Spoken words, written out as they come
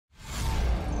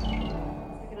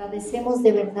Agradecemos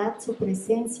de verdad su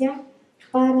presencia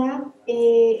para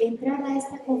entrar a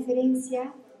esta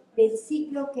conferencia del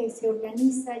ciclo que se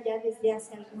organiza ya desde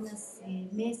hace algunos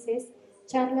meses,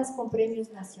 Charlas con Premios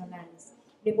Nacionales.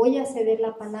 Le voy a ceder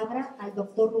la palabra al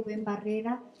doctor Rubén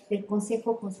Barrera del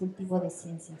Consejo Consultivo de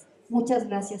Ciencias. Muchas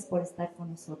gracias por estar con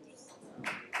nosotros.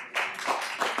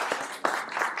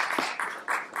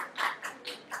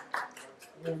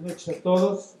 Buenas noches a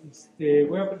todos.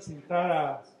 Voy a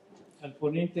presentar al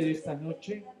ponente de esta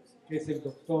noche, que es el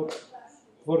doctor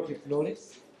Jorge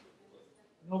Flores.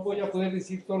 No voy a poder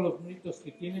decir todos los méritos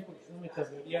que tiene porque si no me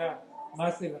tardaría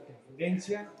más de la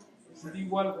conferencia. Si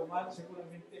digo algo mal,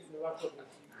 seguramente me va a corregir.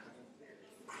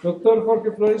 Doctor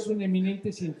Jorge Flores es un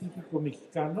eminente científico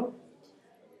mexicano.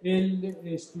 Él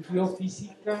estudió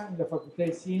física en la Facultad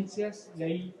de Ciencias y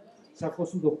ahí sacó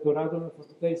su doctorado en la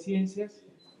Facultad de Ciencias.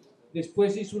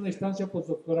 Después hizo una estancia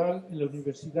postdoctoral en la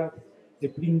Universidad de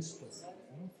Princeton.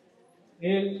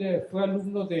 Él fue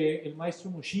alumno del maestro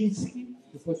Moshinsky,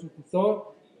 que fue su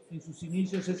tutor. En sus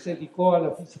inicios él se dedicó a la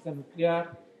física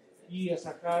nuclear y a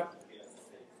sacar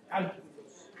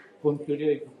cálculos con teoría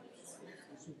de grupos.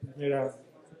 Su primera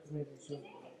opción.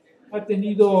 Ha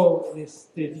tenido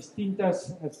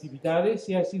distintas actividades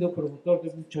y ha sido promotor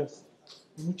de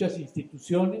muchas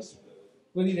instituciones.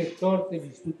 Fue director del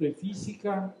Instituto de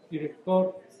Física,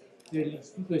 director del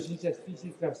Instituto de Ciencias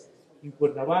Físicas en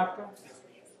Cuernavaca,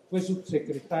 fue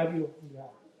subsecretario de la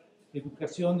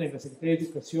Educación, de la Secretaría de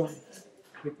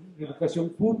Educación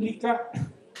Pública.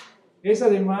 Es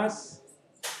además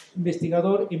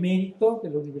investigador emérito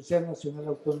de la Universidad Nacional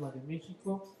Autónoma de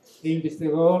México e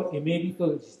investigador emérito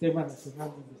del Sistema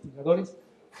Nacional de Investigadores.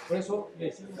 Por eso le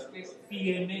decimos que es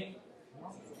PME,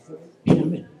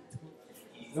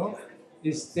 ¿no?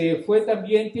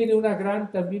 Tiene una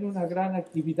gran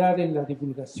actividad en la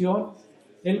divulgación.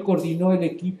 Él coordinó el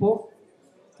equipo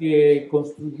que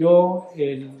construyó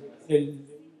el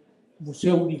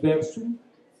Museo Universum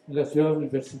en la ciudad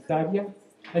universitaria.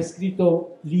 Ha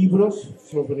escrito libros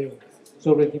sobre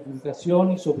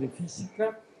divulgación y sobre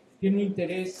física. Tiene un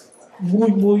interés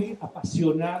muy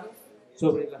apasionado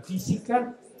sobre la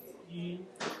física y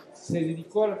se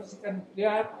dedicó a la física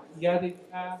nuclear y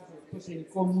después se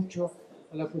dedicó mucho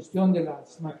a la cuestión de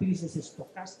las matrices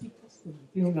estocásticas, donde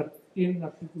tiene un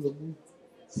artículo muy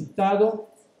citado,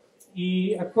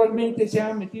 y actualmente se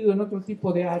ha metido en otro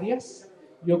tipo de áreas.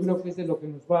 Yo creo que es de lo que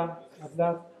nos va a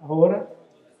hablar ahora.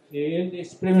 Él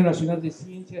es Premio Nacional de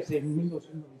Ciencias en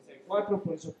 1994,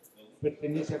 por eso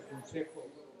pertenece al Consejo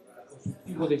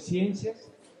Consultivo de Ciencias.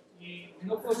 Y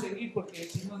no puedo seguir porque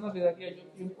si no, no le daría yo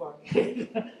tiempo a que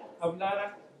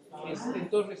hablara.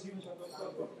 Entonces recibimos al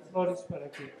doctor Flores para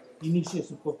que inicie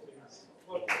su conferencia.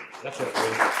 Gracias.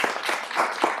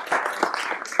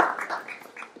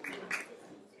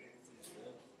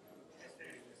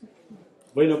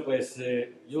 Bueno, pues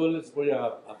yo les voy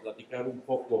a platicar un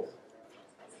poco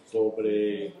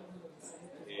sobre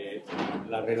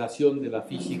la relación de la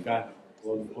física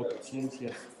con otras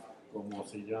ciencias, como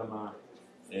se llama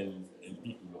el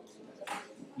título.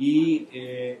 Y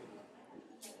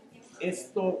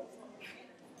esto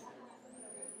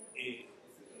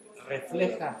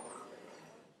refleja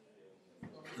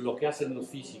lo que hacen los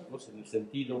físicos en el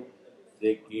sentido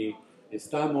de que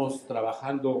estamos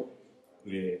trabajando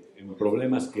en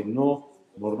problemas que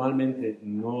normalmente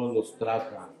no los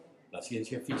trata la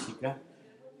ciencia física,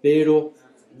 pero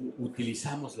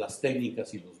utilizamos las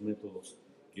técnicas y los métodos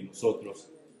que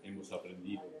nosotros hemos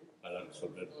aprendido para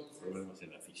resolver problemas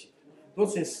en la física.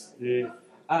 Entonces,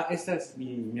 esta es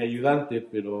mi ayudante,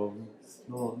 pero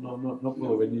no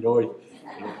puedo venir hoy.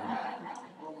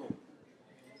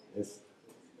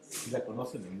 ¿Sí la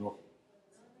conocen o no?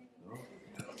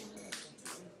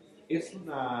 Es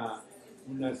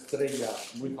una estrella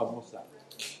muy famosa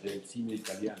del cine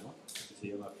italiano que se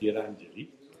llama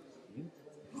Pierangeli.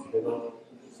 Pero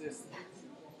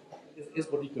es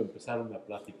bonito empezar una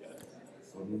plática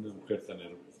con una mujer tan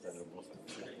hermosa.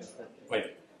 Bueno,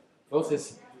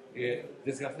 entonces,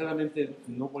 desgraciadamente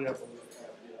no voy a poder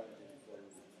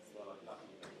toda la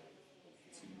plática,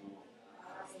 sino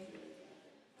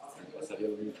me pasaría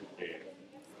lo mismo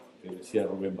que decía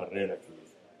Rubén Barrera,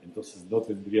 que entonces no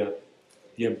tendría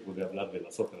tiempo de hablar de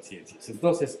las otras ciencias.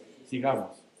 Entonces,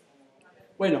 sigamos.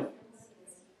 Bueno,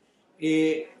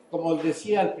 como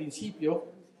decía al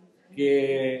principio,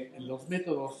 que los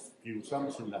métodos que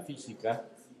usamos en la física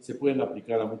se pueden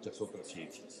aplicar a muchas otras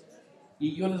ciencias.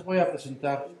 Y yo les voy a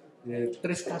presentar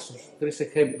tres casos, tres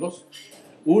ejemplos.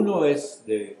 Uno es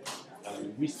de la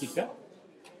lingüística,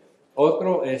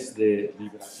 otro es de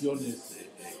vibraciones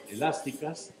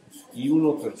elásticas y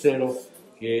uno tercero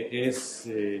que es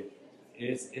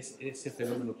es ese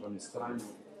fenómeno tan extraño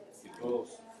que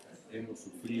todos hemos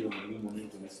sufrido en algún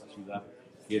momento en esta ciudad,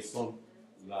 que son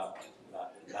la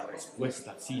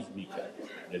respuesta sísmica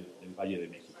del Valle de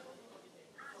México.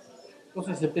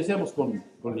 Entonces, empecemos con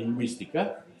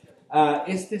lingüística.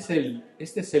 Este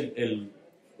es el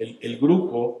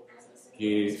grupo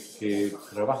que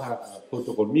trabaja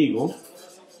junto conmigo.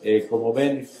 Como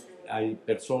ven, hay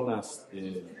personas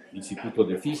del Instituto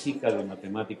de Física, de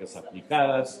Matemáticas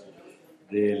Aplicadas,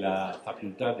 de la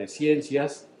Facultad de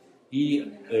Ciencias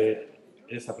y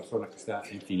esa persona que está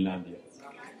en Finlandia.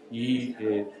 Y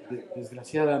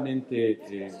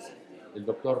desgraciadamente el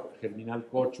doctor Germinal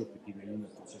Cocho, que tiene una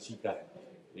cosecita,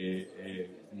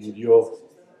 murió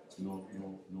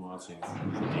no hace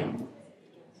mucho tiempo.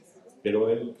 Pero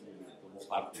él tomó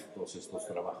parte de todos estos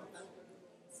trabajos.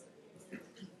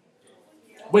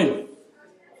 Bueno,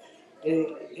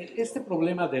 este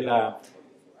problema de la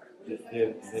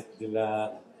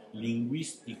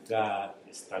lingüística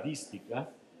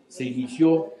estadística se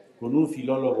inició con un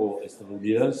filólogo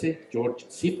estadounidense, George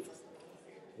Sipp,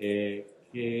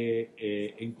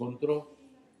 que encontró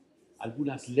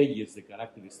algunas leyes de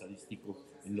carácter estadístico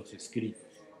en los escritos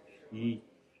y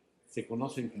se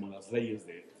conocen como las leyes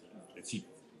de Sipp.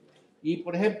 Y,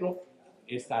 por ejemplo,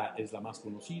 esta es la más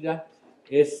conocida,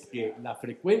 es que la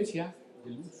frecuencia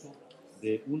del uso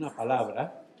de una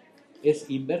palabra es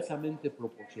inversamente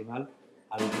proporcional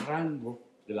al rango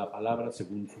de la palabra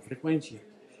según su frecuencia.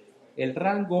 El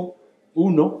rango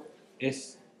 1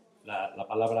 es la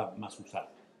palabra más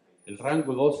usada. El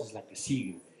rango 2 es la que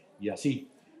sigue, y así.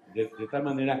 De tal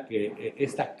manera que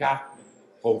esta K,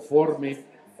 conforme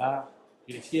va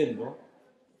creciendo,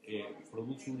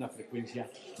 produce una frecuencia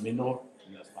menor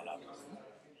en las palabras.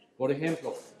 Por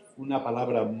ejemplo, una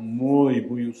palabra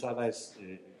muy usada es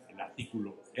el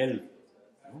artículo el,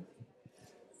 ¿no?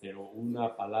 Pero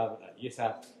una palabra, y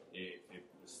esa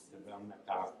pues, tendrá una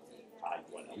K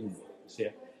igual a 1, o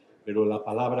sea, pero la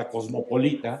palabra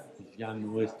cosmopolita pues, ya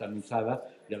no es tan usada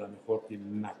y a lo mejor tiene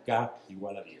una K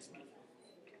igual a 10.000.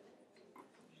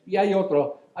 Y hay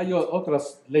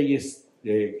otras leyes,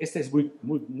 esta es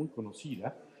muy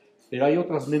conocida, pero hay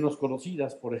otras menos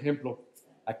conocidas. Por ejemplo,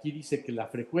 aquí dice que la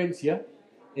frecuencia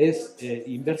es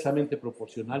inversamente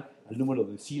proporcional al número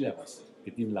de sílabas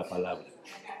que tiene la palabra.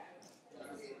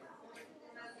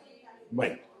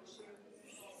 Bueno,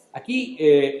 aquí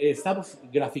estamos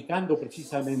graficando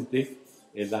precisamente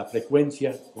la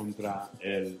frecuencia contra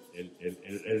el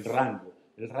rango.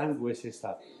 El rango es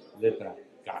esta letra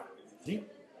K, ¿sí?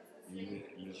 Y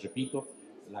les repito,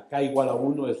 la K igual a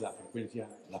 1 es la frecuencia,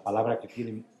 la palabra que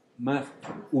tiene más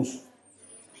uso.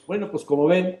 Bueno, pues como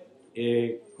ven,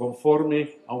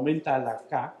 conforme aumenta la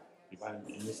K, que va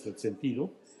en este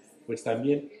sentido, pues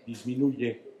también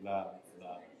disminuye la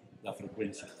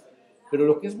frecuencia. Pero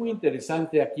lo que es muy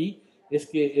interesante aquí es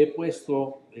que he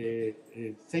puesto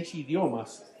 6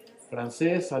 idiomas: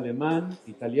 francés, alemán,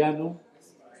 italiano,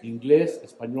 inglés,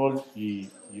 español y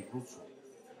ruso.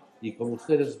 Y como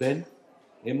ustedes ven,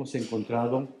 hemos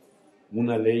encontrado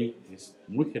una ley que es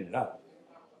muy general,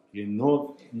 que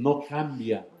no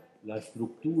cambia la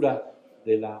estructura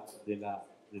de la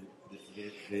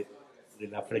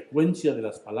frecuencia de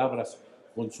las palabras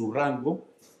con su rango,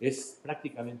 es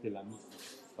prácticamente la misma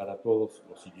para todos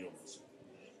los idiomas.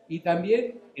 Y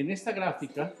también en esta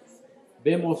gráfica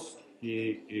vemos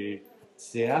que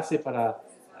se hace para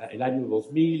el año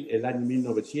 2000, el año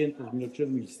 1900,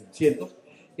 1800, 1700.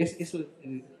 Eso,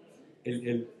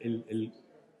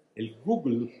 el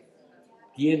Google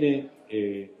tiene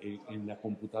en la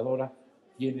computadora,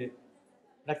 tiene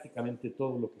prácticamente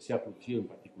todo lo que se ha producido, en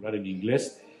particular en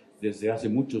inglés, desde hace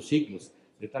muchos siglos,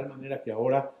 de tal manera que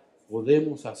ahora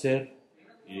podemos hacer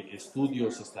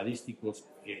estudios estadísticos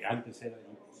que antes era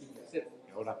imposible hacer,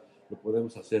 que ahora lo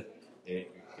podemos hacer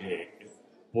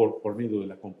por medio de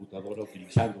la computadora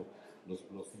utilizando los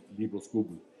libros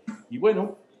Google. Y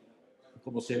bueno,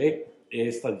 como se ve,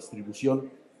 esta distribución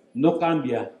no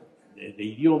cambia de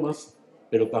idiomas,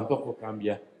 pero tampoco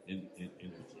cambia en el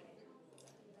tiempo.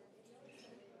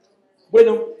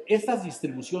 Bueno, estas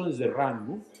distribuciones de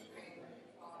rango,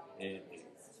 de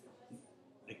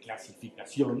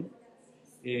clasificación,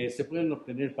 se pueden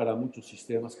obtener para muchos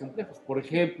sistemas complejos. Por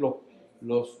ejemplo,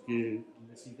 los que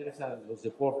les interesan los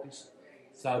deportes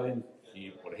saben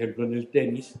que, por ejemplo, en el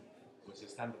tenis, pues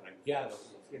están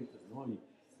rankeadas las gentes, ¿no?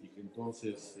 Y que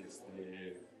entonces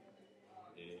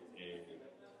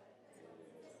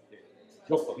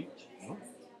Djokovic, ¿no?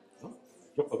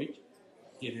 Djokovic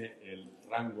tiene el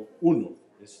rango 1,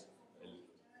 es el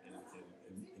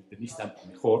tenista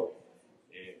mejor.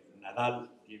 Nadal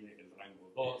tiene el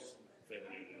rango 2,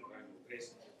 Federer el rango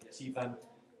 3, y así así van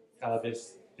cada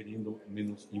vez teniendo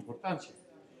menos importancia.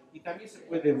 Y también se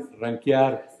pueden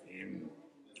rankear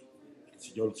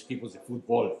los equipos de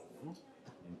fútbol, ¿no?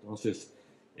 Entonces,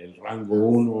 el rango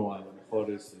 1 a lo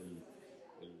mejor es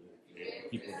el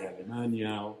equipo de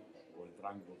Alemania, o el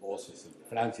rango 2 es el de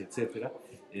Francia, etc.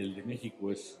 El de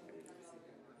México es,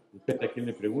 depende a quién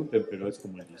le pregunten, pero es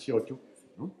como el 18,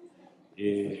 ¿no?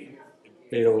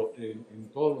 Pero en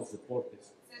todos los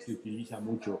deportes se utiliza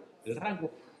mucho el rango.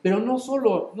 Pero no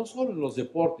solo en los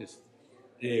deportes.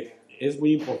 Es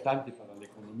muy importante para la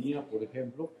economía, por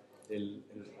ejemplo, el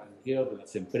ranqueo de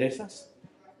las empresas,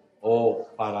 o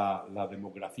para la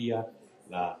demografía,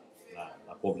 la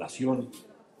población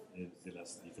de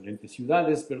las diferentes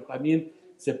ciudades, pero también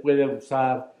se puede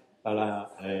usar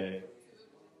para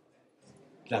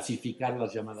clasificar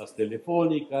las llamadas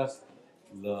telefónicas,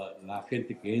 la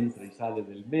gente que entra y sale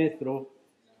del metro,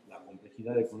 la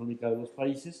complejidad económica de los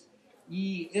países,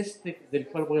 y del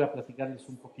cual voy a platicarles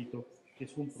un poquito, que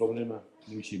es un problema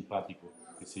muy simpático,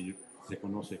 que se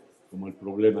conoce como el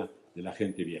problema de la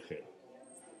gente viajera.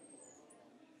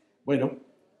 Bueno,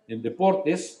 en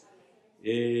deportes,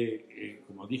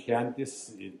 como dije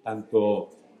antes,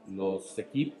 tanto los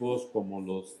equipos como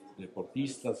los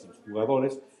deportistas, los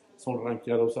jugadores, son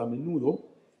rankeados a menudo,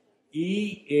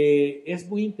 y es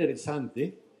muy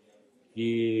interesante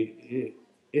que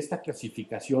esta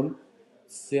clasificación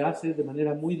se hace de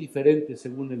manera muy diferente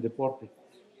según el deporte.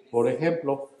 Por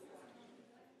ejemplo,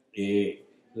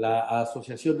 la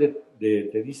Asociación de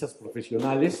Tenistas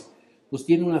Profesionales pues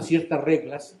tiene unas ciertas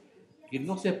reglas que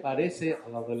no se parece a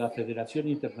la de la Federación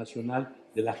Internacional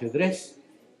del Ajedrez.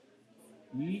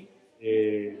 Y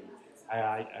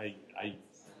hay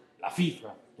la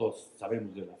FIFA, todos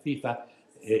sabemos de la FIFA,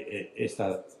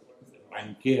 esta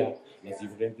ranquea las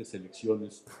diferentes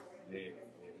selecciones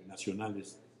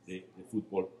nacionales de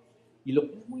fútbol. Y lo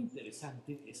que es muy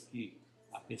interesante es que,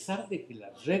 a pesar de que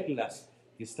las reglas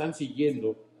que están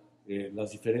siguiendo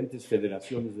las diferentes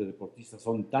federaciones de deportistas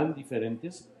son tan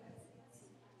diferentes,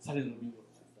 salen los mismos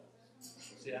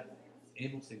resultados. O sea,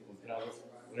 hemos encontrado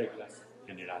reglas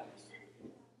generales.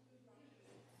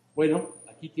 Bueno,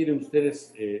 aquí tienen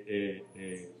ustedes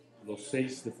los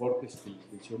 6 deportes que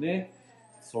les mencioné.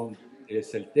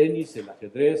 Es el tenis, el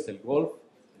ajedrez, el golf,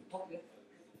 el póker,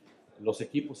 los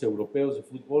equipos europeos de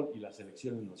fútbol y las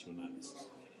selecciones nacionales.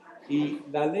 Y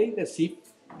la ley de SIF,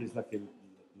 que es la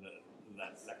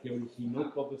que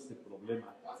originó todo este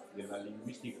problema de la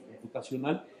lingüística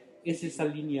computacional, es esa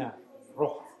línea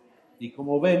roja. Y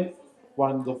como ven,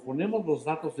 cuando ponemos los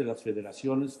datos de las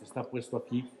federaciones, que está puesto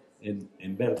aquí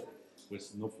en verde,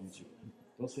 pues no funciona.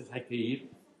 Entonces hay que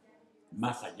ir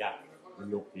más allá de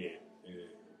lo que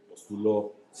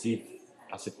postuló SIF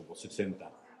hace como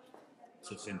 60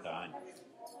 años.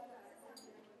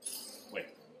 Bueno,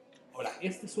 ahora,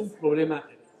 este es un problema,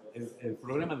 el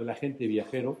problema del agente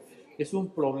viajero es un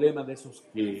problema de esos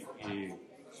que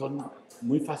son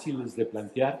muy fáciles de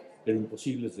plantear, pero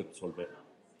imposibles de resolver.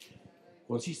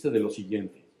 Consiste de lo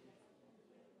siguiente: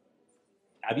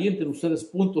 avienten ustedes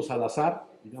puntos al azar,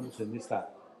 digamos en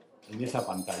esa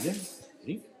pantalla,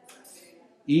 ¿sí?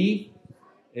 Y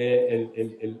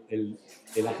el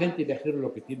agente viajero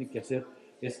lo que tiene que hacer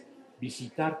es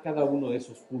visitar cada uno de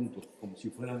esos puntos como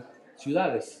si fueran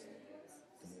ciudades,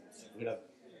 como si fueran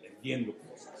vendiendo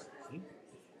cosas, ¿sí?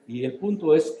 Y el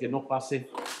punto es que no pase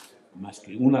más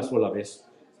que una sola vez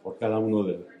por cada uno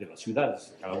de las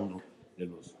ciudades, cada uno de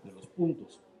los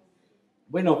puntos.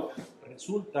 Bueno,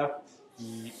 resulta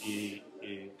y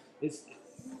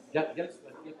ya les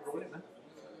planteé el problema,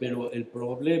 pero el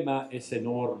problema es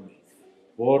enorme,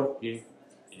 porque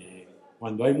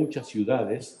cuando hay muchas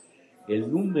ciudades,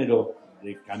 el número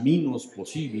de caminos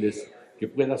posibles que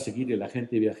pueda seguir el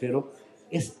agente viajero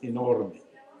es enorme.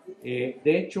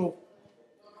 De hecho,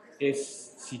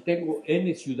 si tengo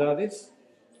N ciudades,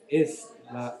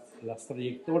 las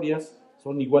trayectorias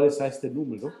son iguales a este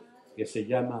número, que se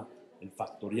llama el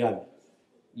factorial.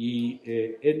 Y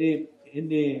n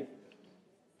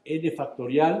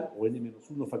factorial o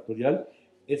n-1 factorial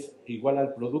es igual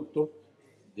al producto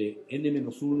de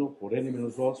n-1 por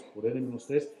n-2 por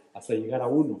n-3 hasta llegar a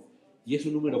 1. Y es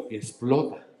un número que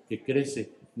explota, que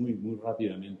crece muy, muy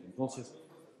rápidamente. Entonces,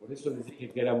 por eso les dije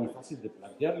que era muy fácil de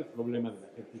plantear el problema del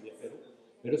agente viajero,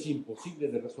 pero es imposible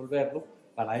de resolverlo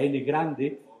para n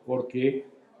grande, porque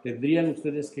tendrían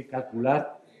ustedes que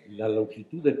calcular la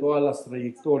longitud de todas las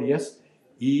trayectorias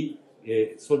y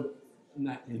son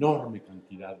una enorme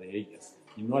cantidad de ellas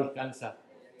y no alcanza,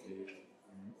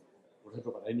 por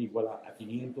ejemplo, para n igual a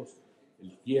 500,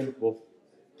 el tiempo,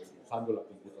 usando la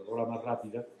computadora más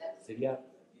rápida, sería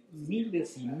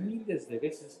miles y miles de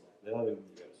veces la edad del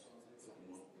universo.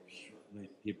 no hay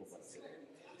tiempo para hacerlo.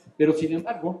 Pero sin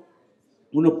embargo,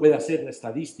 uno puede hacer la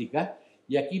estadística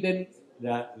y aquí ven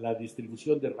la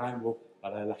distribución de rango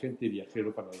para el agente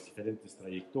viajero para las diferentes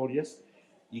trayectorias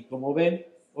y como ven,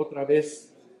 otra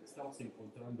vez estamos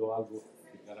encontrando algo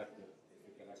de carácter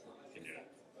general.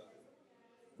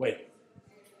 Bueno,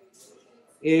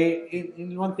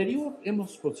 en lo anterior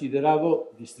hemos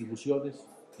considerado distribuciones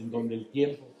en donde el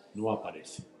tiempo no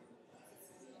aparece.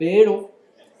 Pero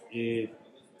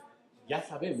ya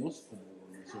sabemos, como lo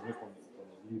mencioné con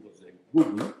los libros de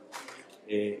Google,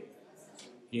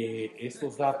 que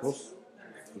estos datos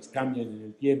pues, cambian en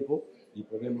el tiempo y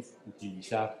podemos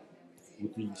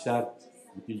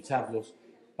utilizarlos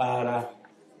para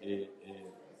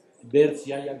ver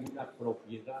si hay alguna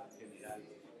propiedad general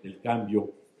del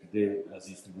cambio de las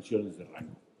distribuciones de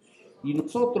rango. Y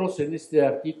nosotros en este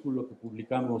artículo que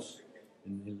publicamos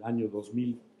en el año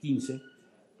 2015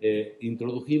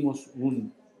 introdujimos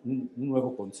un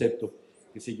nuevo concepto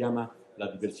que se llama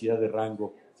la diversidad de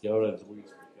rango, que ahora les voy a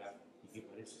explicar y que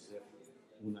parece ser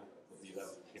una propiedad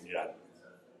general.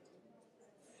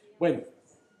 Bueno,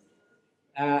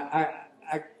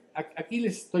 aquí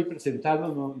les estoy presentando,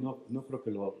 no creo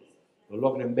que lo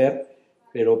logren ver,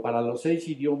 pero para los 6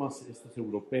 idiomas estos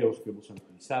europeos que hemos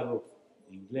analizado,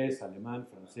 inglés, alemán,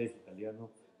 francés, italiano,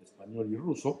 español y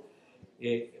ruso,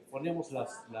 ponemos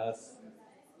las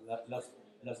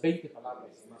 20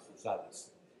 palabras más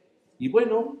usadas. Y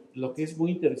bueno, lo que es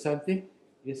muy interesante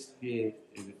es que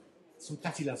son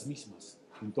casi las mismas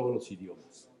en todos los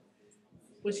idiomas.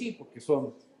 Pues sí, porque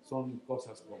son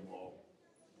cosas como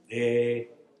él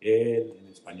en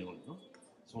español, ¿no?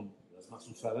 Son las más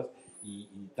usadas y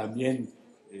también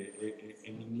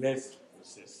en inglés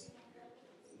pues es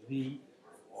the,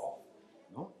 of,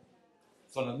 ¿no?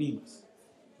 Son las mismas.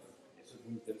 Eso es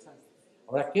muy interesante.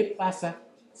 Ahora, ¿qué pasa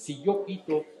si yo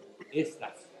quito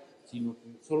estas, sino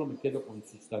que solo me quedo con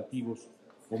sustantivos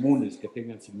comunes que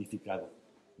tengan significado?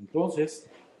 Entonces,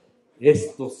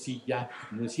 esto sí ya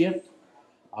no es cierto.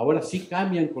 Ahora sí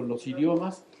cambian con los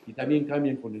idiomas y también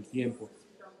cambian con el tiempo.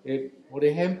 Por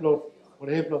ejemplo,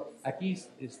 aquí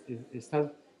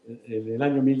están en el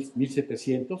año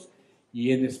 1700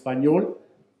 y en español,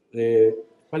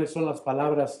 ¿cuáles son las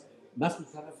palabras más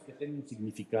usadas que tienen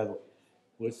significado?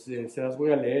 Pues se las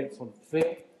voy a leer, son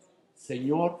fe,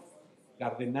 señor,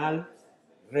 cardenal,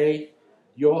 rey,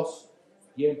 Dios,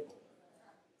 tiempo.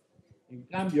 En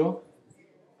cambio,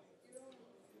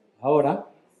 ahora,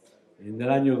 en el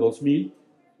año 2000,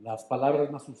 las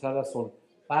palabras más usadas son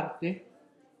parte,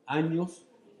 años,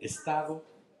 estado,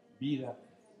 vida.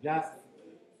 Ya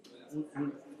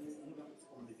una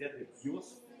idea de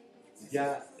Dios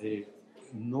ya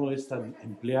no es tan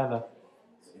empleada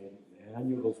en el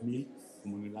año 2000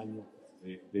 como en el año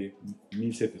de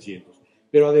 1700.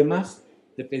 Pero además,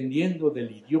 dependiendo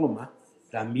del idioma,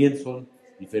 también son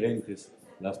diferentes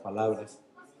las palabras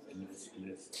que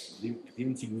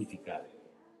tienen significado.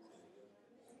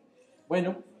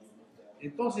 Bueno,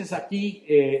 entonces aquí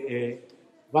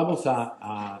vamos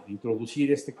a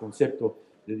introducir este concepto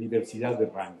de diversidad de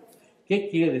rango. ¿Qué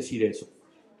quiere decir eso?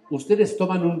 Ustedes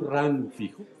toman un rango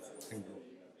fijo, por ejemplo,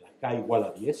 la K igual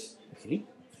a 10, ¿sí?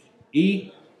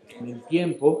 Y en el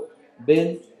tiempo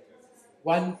ven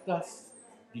cuántas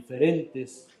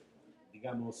diferentes,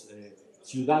 digamos,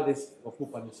 ciudades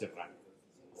ocupan ese rango,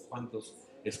 cuántos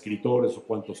escritores o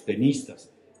cuántos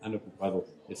tenistas han ocupado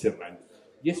ese rango.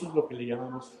 Y eso es lo que le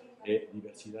llamamos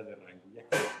diversidad de rango. Y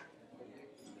aquí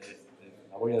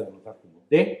la voy a denotar como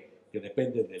D, que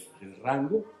depende del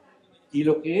rango. Y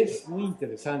lo que es muy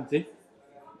interesante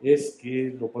es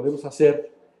que lo podemos hacer,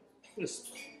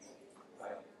 pues,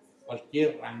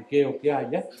 cualquier ranqueo que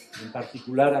haya. En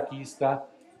particular, aquí está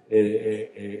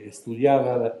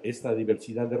estudiada esta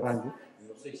diversidad de rango en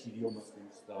los 6 idiomas que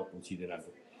hemos estado considerando.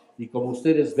 Y como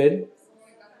ustedes ven,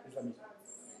 es la misma.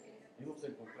 Hemos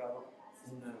encontrado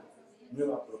una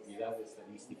nueva propiedad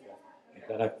estadística de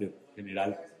carácter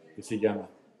general que se llama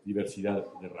diversidad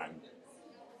de rango.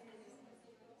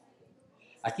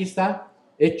 Aquí está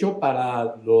hecho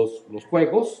para los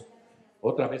juegos.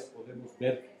 Otra vez podemos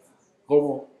ver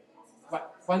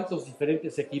cuántos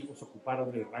diferentes equipos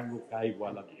ocuparon el rango K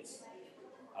igual a 10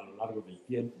 a lo largo del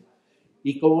tiempo.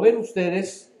 Y como ven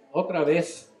ustedes, otra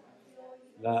vez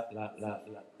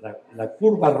la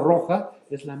curva roja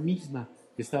es la misma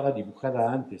que estaba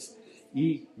dibujada antes.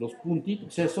 Y los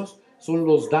puntitos esos son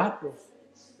los datos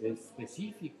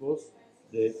específicos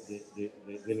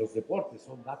de los deportes,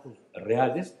 son datos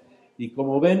reales. Y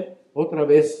como ven, otra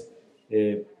vez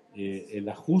el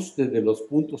ajuste de los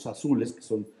puntos azules, que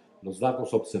son los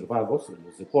datos observados en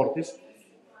los deportes,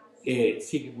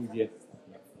 sigue muy bien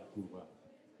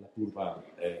curva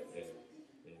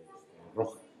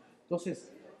roja.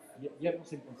 Entonces, ya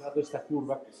hemos encontrado esta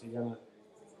curva que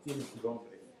tiene su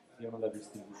nombre, se llama la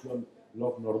distribución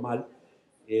log normal.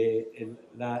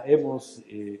 La hemos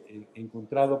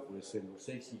encontrado pues, en los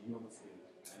 6 idiomas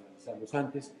que analizamos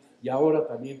antes y ahora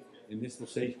también en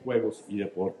estos 6 juegos y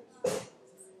deportes.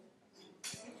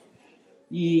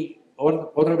 Y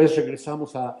otra vez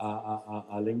regresamos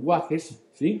a lenguajes,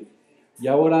 ¿sí? Y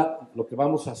ahora lo que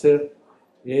vamos a hacer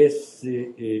es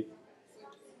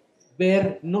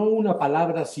ver no una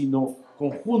palabra, sino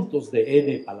conjuntos de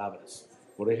N palabras.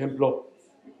 Por ejemplo,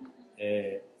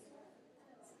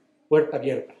 puerta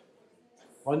abierta.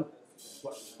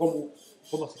 ¿Cómo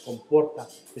se comporta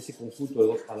ese conjunto de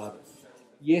 2 palabras?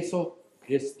 Y eso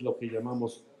es lo que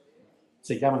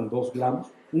se llaman 2 gramos.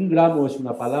 1 gramo es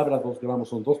una palabra, 2 gramos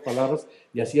son 2 palabras,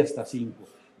 y así hasta 5.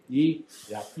 Y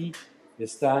de aquí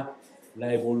está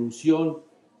la evolución,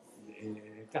 en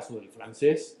el caso del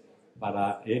francés,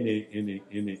 para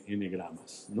n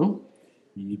gramas, ¿no?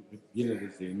 Y viene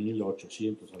desde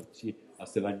 1800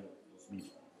 hasta el año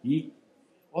 2000. Y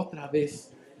otra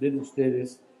vez ven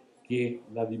ustedes que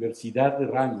la diversidad de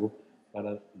rango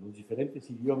para los diferentes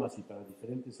idiomas y para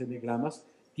diferentes n-gramas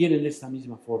tienen esta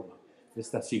misma forma,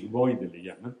 esta sigmoide le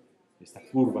llaman, esta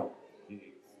curva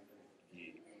que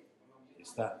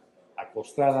está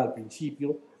acostada al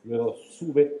principio, luego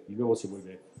sube y luego se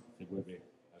vuelve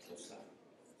a acostar.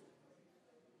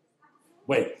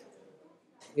 Bueno,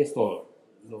 esto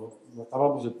lo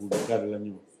acabamos de publicar el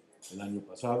año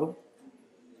pasado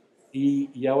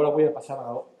y ahora voy a pasar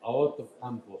a otro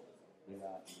campo de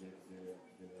la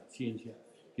ciencia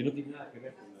que no tiene nada que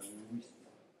ver con la lingüística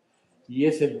y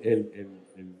es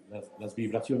las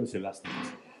vibraciones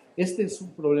elásticas. Este es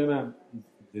un problema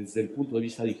desde el punto de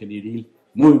vista de ingeniería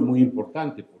muy, muy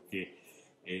importante porque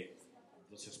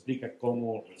nos explica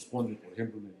cómo responde, por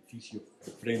ejemplo, un edificio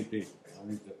frente a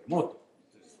un terremoto.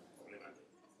 Este es un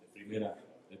problema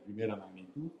de primera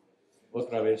magnitud.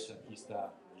 Otra vez aquí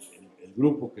está el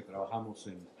grupo que trabajamos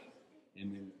en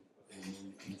el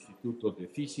Instituto de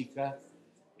Física,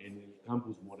 en el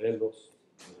Campus Morelos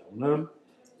de la UNAM,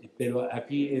 pero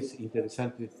aquí es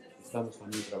interesante, estamos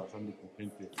también trabajando con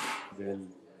gente del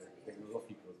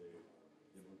Tecnológico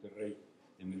de Monterrey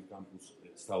en el campus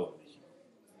del Estado de México.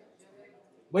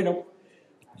 Bueno,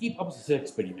 aquí vamos a hacer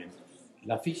experimentos.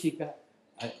 La física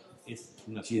es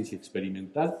una ciencia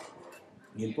experimental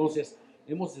y entonces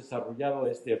hemos desarrollado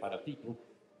este aparatito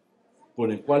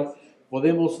con el cual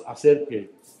podemos hacer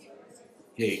que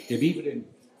vibren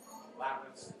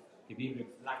barras, que vibren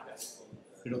placas,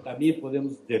 pero también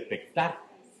podemos detectar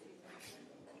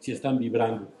si están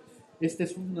vibrando. Este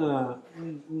es un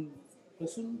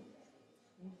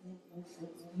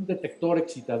detector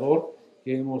excitador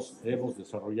que hemos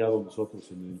desarrollado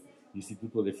nosotros en el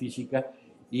Instituto de Física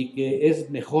y que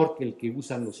es mejor que el que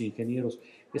usan los ingenieros.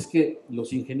 Es que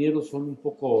los ingenieros son un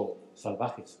poco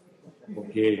salvajes,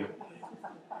 porque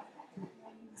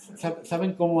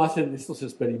 ¿saben cómo hacen estos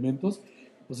experimentos?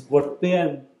 Pues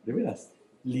golpean, de veras,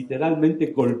 literalmente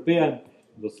golpean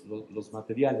los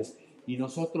materiales. Y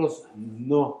nosotros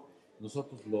no,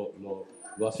 nosotros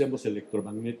lo hacemos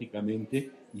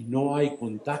electromagnéticamente y no hay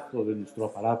contacto de nuestro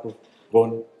aparato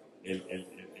con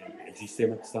el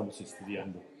sistema que estamos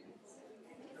estudiando.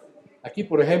 Aquí,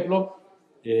 por ejemplo,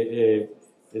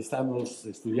 estamos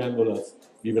estudiando las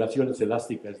vibraciones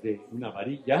elásticas de una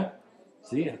varilla,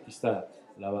 ¿sí? Aquí está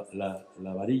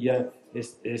la varilla,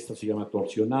 esto se llama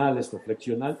torsional, esto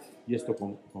flexional y esto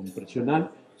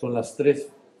compresional. Son las 3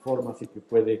 formas en que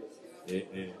puede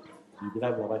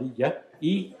vibrar la varilla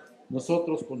y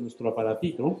nosotros con nuestro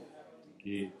aparatito,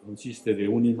 que consiste de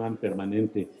un imán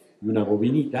permanente y una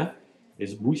bobinita,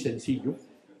 es muy sencillo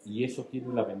y eso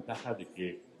tiene la ventaja de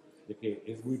que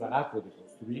es muy barato de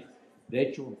construir. De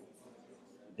hecho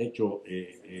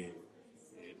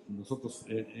nosotros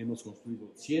hemos construido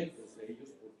cientos de ellos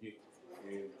porque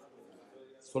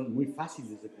son muy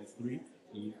fáciles de construir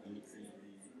y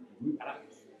muy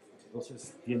baratos.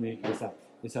 Entonces tiene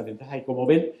esa ventaja. Y como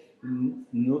ven,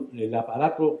 el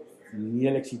aparato, ni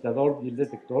el excitador, ni el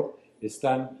detector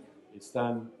están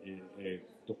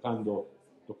tocando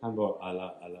a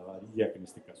la varilla, que en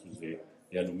este caso es de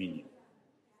aluminio.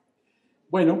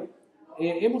 Bueno,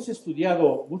 hemos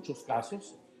estudiado muchos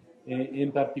casos.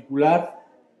 En particular,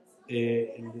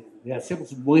 le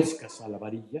hacemos muescas a la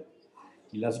varilla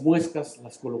y las muescas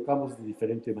las colocamos de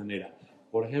diferente manera.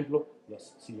 Por ejemplo,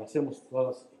 si las hacemos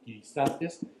todas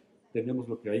equidistantes, tenemos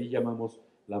lo que ahí llamamos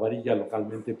la varilla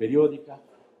localmente periódica,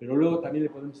 pero luego también le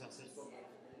podemos hacer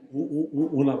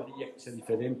una varilla que sea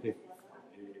diferente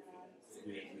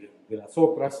de las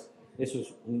otras. eso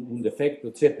es un defecto,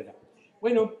 etc.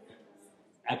 Bueno,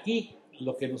 aquí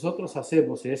lo que nosotros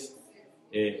hacemos es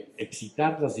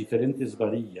excitar las diferentes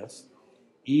varillas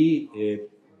y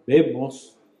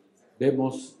vemos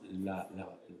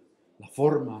la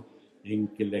forma en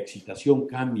que la excitación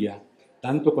cambia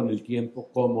tanto con el tiempo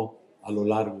como a lo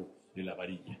largo de la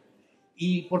varilla.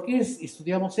 ¿Y por qué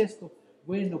estudiamos esto?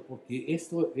 Bueno, porque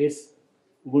esto es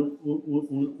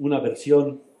una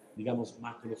versión, digamos,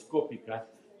 macroscópica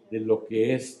de lo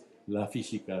que es la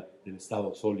física del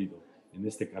estado sólido, en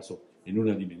este caso, en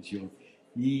una dimensión.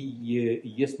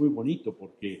 Y es muy bonito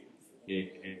porque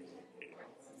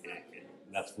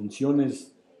las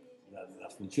funciones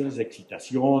de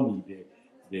excitación y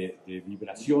de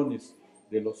vibraciones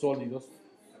de los sólidos,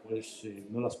 pues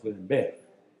no las pueden ver,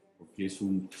 porque es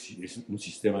un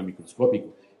sistema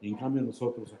microscópico. Y en cambio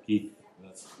nosotros aquí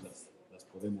las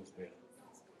podemos ver.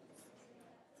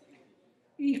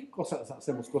 Y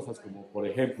hacemos cosas como, por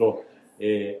ejemplo,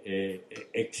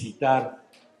 excitar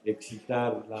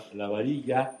la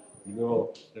varilla y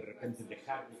luego de repente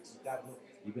dejar de excitarlo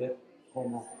y ver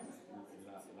cómo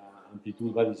la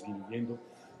amplitud va disminuyendo.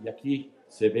 Y aquí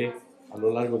se ve a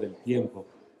lo largo del tiempo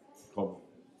cómo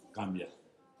cambia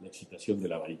la excitación de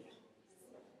la varilla.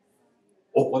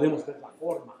 O podemos ver la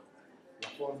forma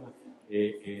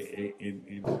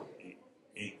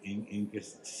en que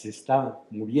se está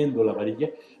moviendo la varilla.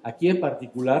 Aquí en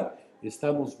particular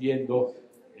estamos viendo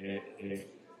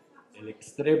el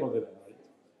extremo de la varilla.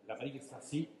 La varilla está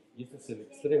así y este es el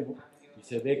extremo y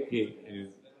se ve que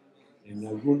en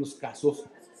algunos casos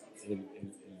el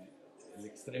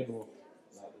extremo,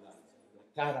 la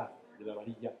cara de la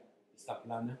varilla está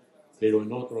plana, pero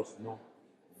en otros no.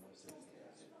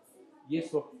 Y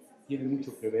eso tiene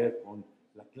mucho que ver con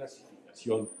la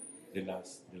clasificación de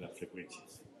las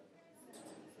frecuencias.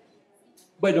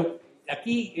 Bueno,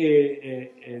 aquí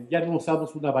ya no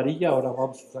usamos una varilla, ahora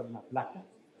vamos a usar una placa.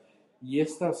 Y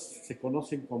estas se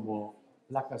conocen como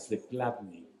placas de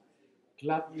Chladni.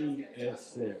 Chladni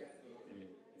es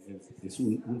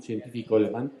un científico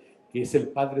alemán que es el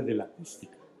padre de la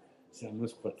acústica. O sea, no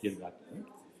es cualquier gato, ¿no?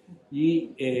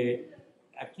 Y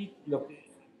aquí,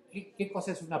 ¿qué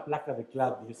cosa es una placa de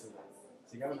Chladni?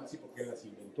 Se llaman así porque él las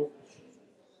inventó.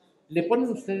 Le ponen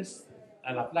ustedes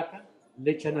a la placa,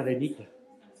 le echan arenita,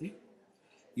 ¿sí?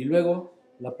 Y luego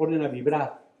la ponen a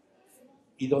vibrar.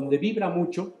 Y donde vibra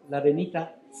mucho, la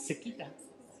arenita se quita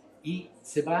y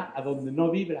se va a donde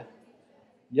no vibra.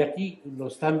 Y aquí lo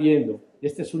están viendo.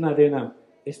 Esta es una arena,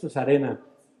 esto es arena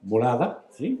morada,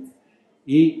 ¿sí?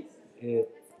 Y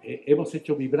hemos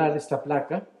hecho vibrar esta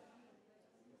placa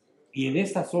y en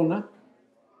esta zona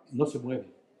no se mueve.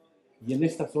 Y en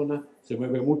esta zona se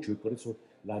mueve mucho y por eso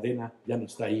la arena ya no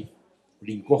está ahí,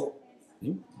 brincó,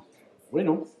 ¿sí?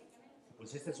 Bueno,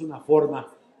 pues esta es una forma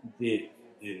de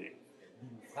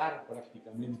dibujar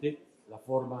prácticamente la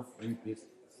forma en que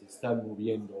se están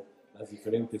moviendo las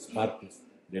diferentes partes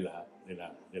de la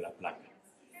placa.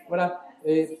 Ahora,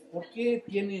 ¿por qué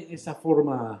tiene esa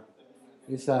forma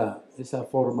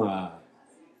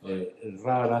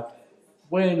rara?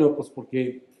 Bueno, pues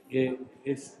porque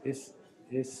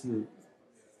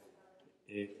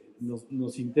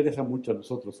nos interesa mucho a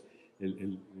nosotros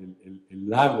el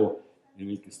lago en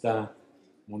el que está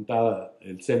montada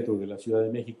el centro de la Ciudad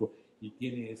de México y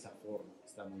tiene esa forma,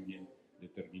 está muy bien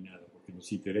determinada, porque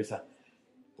nos interesa,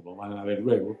 como van a ver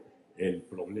luego, el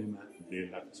problema de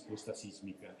la respuesta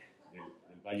sísmica del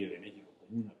Valle de México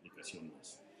como una aplicación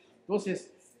más.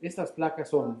 Entonces, estas placas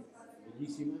son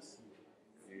bellísimas.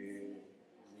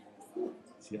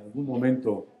 Si en algún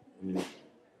momento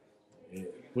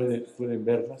pueden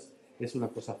verlas, es una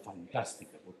cosa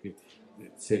fantástica, porque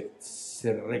se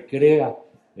recrea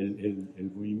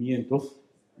el movimiento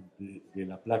de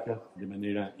la placa de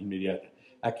manera inmediata.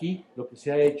 Aquí lo que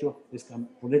se ha hecho es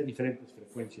poner diferentes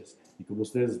frecuencias y como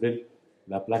ustedes ven,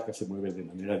 la placa se mueve de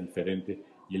manera diferente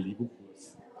y el dibujo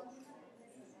es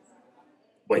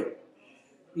bueno.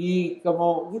 Y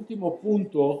como último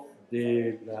punto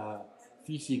de la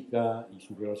física y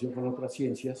su relación con otras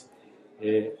ciencias,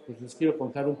 pues les quiero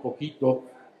contar un poquito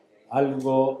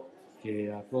algo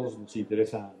que a todos nos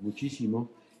interesa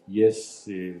muchísimo y es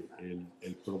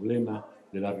el problema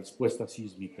de la respuesta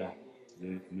sísmica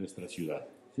de nuestra ciudad,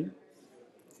 ¿sí?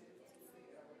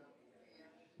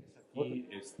 Aquí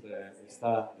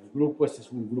está el grupo, este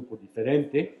es un grupo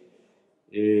diferente.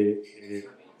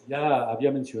 Ya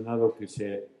había mencionado que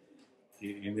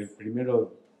en el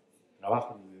primero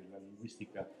trabajo de la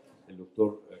lingüística el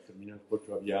doctor Germinal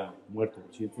Cocho había muerto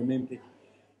recientemente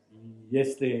y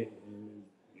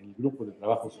el grupo de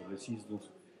trabajo sobre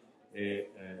sismos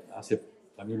hace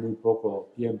también muy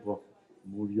poco tiempo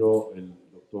murió el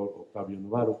doctor Octavio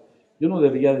Novaro. Yo no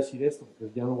debería decir esto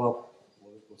porque ya no va a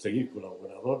poder conseguir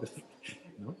colaboradores,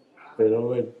 ¿no? Pero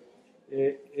bueno,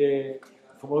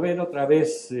 como ven otra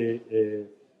vez,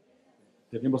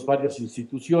 tenemos varias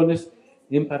instituciones,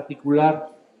 en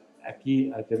particular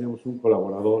aquí tenemos un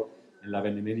colaborador en la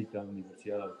Benemérita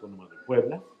Universidad Autónoma de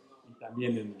Puebla y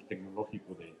también en el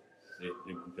Tecnológico de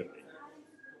Monterrey.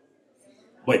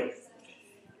 Bueno,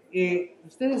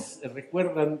 ustedes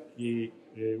recuerdan que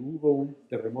hubo un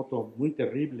terremoto muy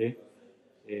terrible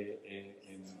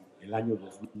en el año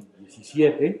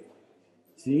 2017,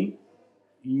 ¿sí?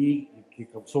 Y que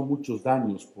causó muchos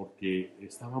daños porque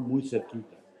estaba muy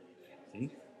cerquita, ¿sí?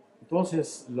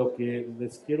 Entonces, lo que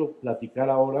les quiero platicar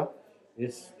ahora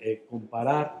es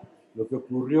comparar lo que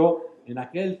ocurrió en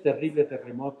aquel terrible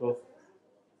terremoto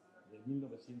de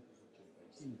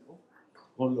 1985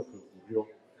 con lo que ocurrió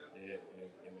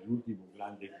en el último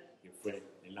grande, que fue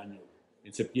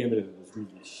en septiembre de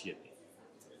 2017.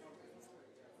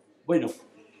 Bueno,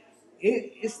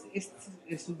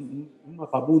 es un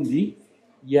mapamundi,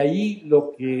 y ahí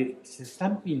lo que se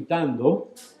están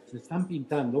pintando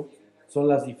son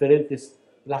las diferentes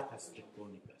placas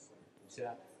tectónicas. O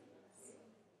sea,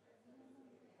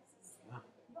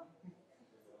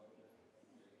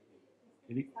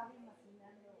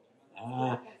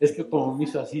 es que como me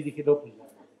hizo así, dije, no, pues.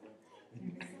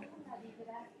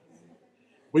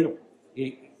 Bueno,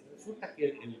 resulta que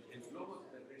el globo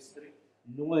terrestre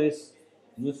no es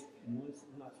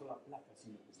una sola placa,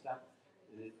 sino que está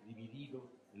dividido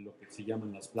en lo que se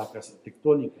llaman las placas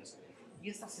tectónicas. Y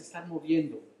estas se están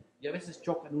moviendo y a veces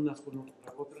chocan unas con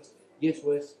otras, y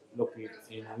eso es lo que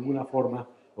en alguna forma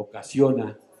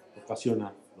ocasiona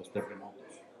los terremotos.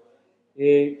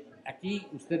 Aquí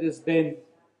ustedes ven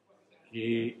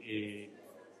que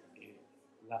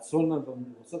la zona donde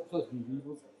nosotros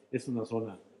vivimos es una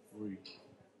zona muy,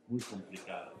 muy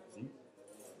complicada, ¿sí?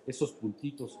 Esos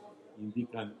puntitos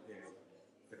indican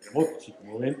terremotos, y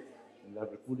como ven, en la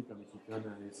República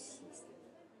Mexicana los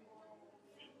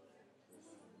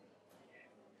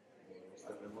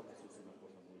terremotos es una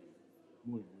cosa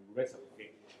muy, muy gruesa,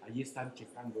 porque allí están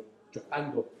chocando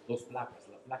dos placas,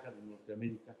 la placa de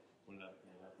Norteamérica con la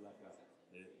placa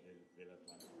del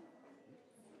Atlántico.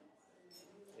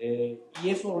 Y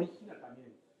eso origina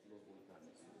también los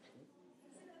volcanes.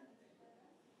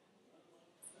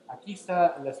 Aquí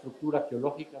está la estructura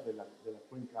geológica de la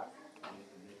cuenca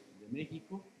de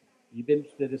México, y ven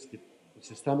ustedes que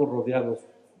pues, estamos rodeados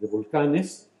de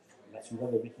volcanes. La Ciudad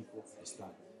de México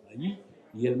está allí,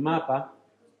 y el mapa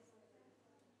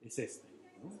es este,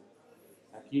 ¿no?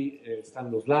 Aquí están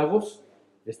los lagos.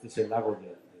 Este es el lago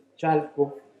de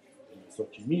Chalco, el de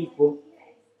Xochimilco,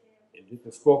 el de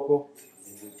Texcoco,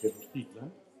 el de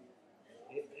Tenochtitlan.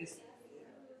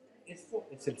 Esto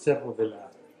es el cerro de la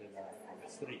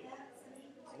estrella,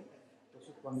 ¿sí?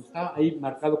 Entonces, cuando está ahí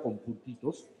marcado con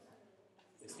puntitos,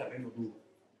 es terreno duro.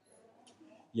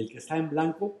 Y el que está en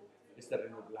blanco es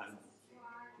terreno blando,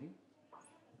 ¿sí?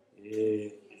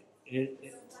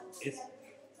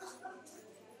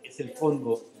 Es el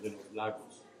fondo de los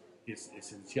lagos, que es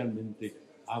esencialmente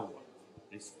agua.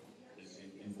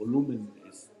 En volumen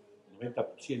es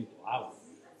 90% agua.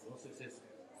 Entonces es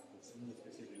una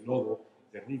especie de lodo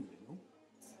terrible, ¿no?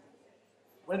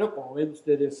 Bueno, como ven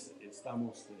ustedes,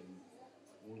 estamos en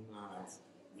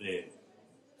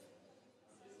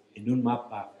un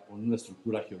mapa con una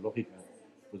estructura geológica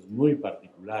pues muy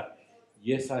particular,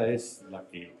 y esa es la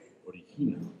que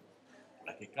origina,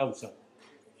 la que causa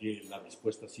que la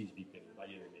respuesta sísmica en el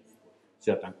Valle de México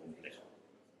sea tan compleja.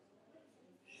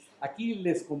 Aquí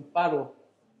les comparo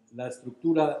la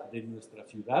estructura de nuestra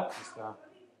ciudad, que está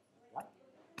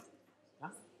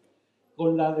acá,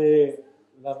 con la de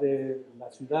la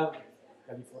ciudad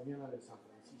californiana de San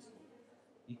Francisco.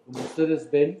 Y como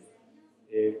ustedes ven,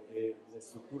 la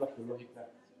estructura geológica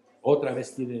otra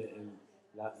vez tiene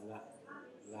la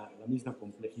misma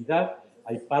complejidad.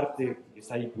 Hay parte que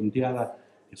está ahí punteada,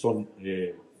 que son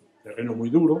terreno muy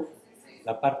duro.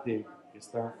 La parte que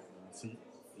está así,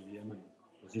 que le llaman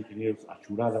los ingenieros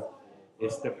achurada,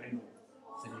 es terreno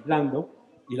semiblando,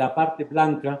 y la parte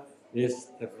blanca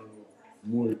es terreno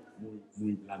muy, muy,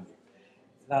 muy blando.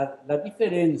 La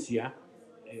diferencia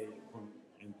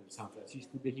entre San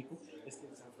Francisco y México es que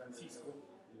en San Francisco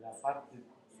la parte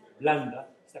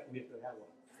blanda está cubierta de agua,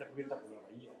 está cubierta por la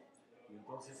bahía, y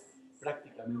entonces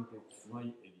prácticamente no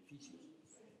hay edificios.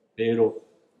 Pero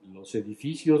los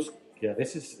edificios que a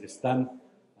veces están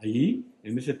ahí,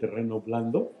 en ese terreno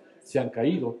blando, se han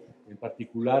caído. En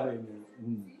particular,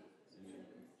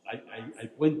 hay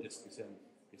puentes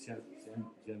que se han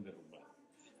derrumbado.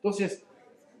 Entonces,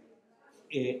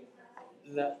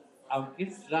 aunque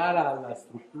es rara la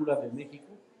estructura de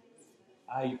México,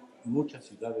 hay muchas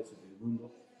ciudades en el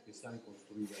mundo que están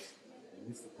construidas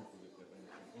en este tipo de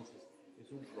terrenos. Entonces,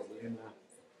 es un problema,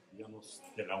 digamos,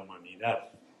 de la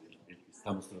humanidad el que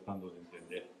estamos tratando de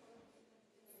entender.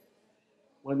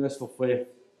 Bueno, esto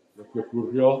fue lo que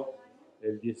ocurrió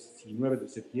el 19 de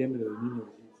septiembre de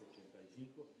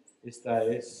 1985. Esta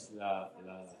es la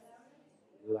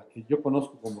que yo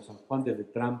conozco como San Juan de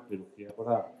Letrán, pero que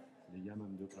ahora le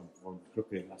llaman de otra forma. Creo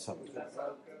que Lázaro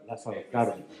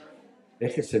Cárdenas,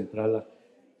 eje central.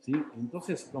 ¿Sí?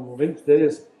 Entonces, como ven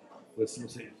ustedes, pues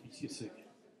los edificios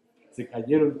se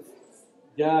cayeron.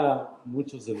 Ya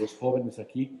muchos de los jóvenes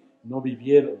aquí no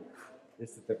vivieron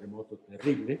este terremoto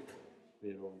terrible,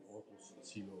 pero otros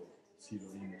sí lo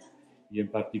vimos. Y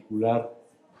en particular,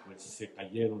 pues se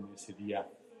cayeron ese día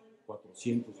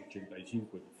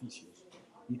 485 edificios.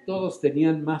 Y todos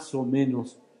tenían más o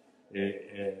menos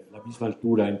la misma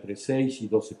altura, entre 6 y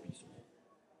 12 pisos.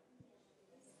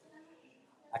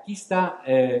 Aquí está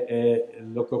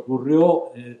lo que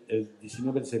ocurrió el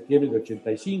 19 de septiembre de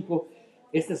 85.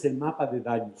 Este es el mapa de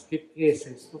daños. ¿Qué es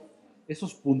esto?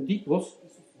 Esos puntitos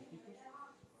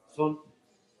son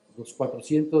los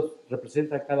 400,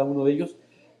 representa cada uno de ellos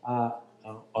a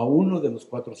uno de los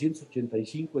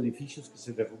 485 edificios que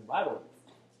se derrumbaron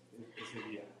ese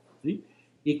día. ¿Sí?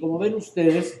 Y como ven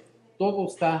ustedes, todo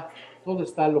está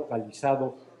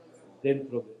localizado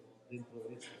dentro de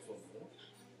esta zona,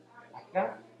 ¿no?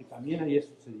 Acá, que también hay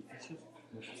esos edificios,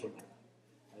 no pasó nada.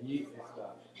 Allí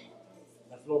están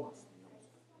las lomas,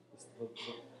 digamos.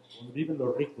 Donde viven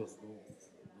los ricos,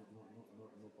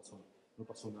 no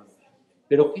pasó nada.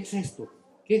 Pero ¿qué es esto?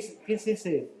 ¿Qué es esa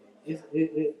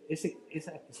que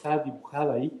está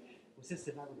dibujada ahí? Pues es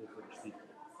el lago de Tolostí.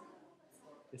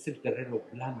 Es el terreno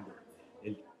blando,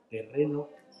 el terreno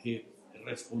que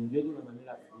respondió de una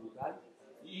manera brutal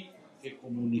y que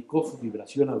comunicó su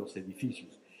vibración a los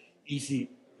edificios. Y si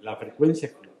la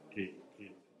frecuencia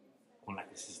con la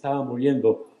que se estaba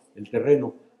moviendo el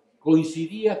terreno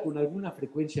coincidía con alguna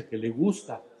frecuencia que le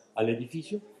gusta al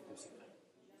edificio, pues,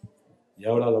 y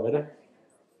ahora lo verán.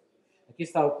 Aquí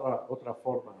está otra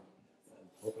forma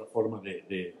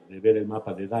de ver el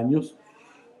mapa de daños.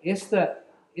 Esta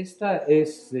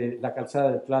es la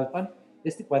calzada de Tlalpan.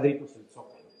 Este cuadrito es el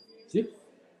Zócalo, ¿sí?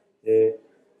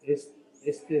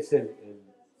 Este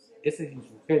es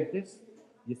Insurgentes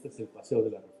y este es el Paseo de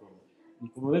la Reforma. Y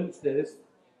como ven ustedes,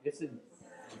 es en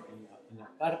la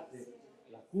parte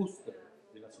lacustre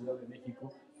de la Ciudad de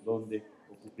México donde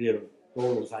ocurrieron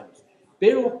todos los años.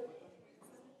 Pero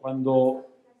cuando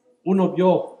uno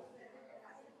vio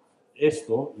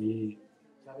esto y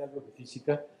sabe algo de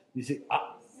física, dice,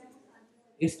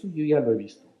 esto yo ya lo he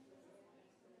visto.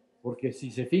 Porque si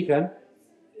se fijan,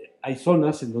 hay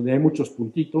zonas en donde hay muchos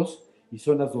puntitos y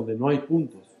zonas donde no hay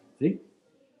puntos, ¿sí?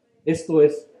 Esto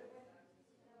es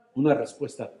una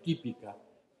respuesta típica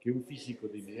que un físico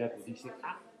de inmediato dice,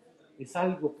 es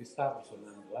algo que está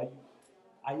resonando,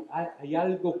 hay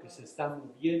algo que se está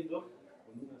moviendo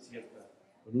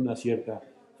con una cierta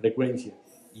frecuencia.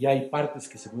 Y hay partes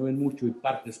que se mueven mucho y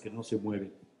partes que no se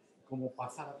mueven, como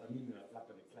pasaba también en la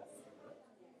placa de clase, ¿verdad?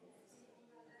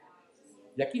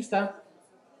 Y aquí está,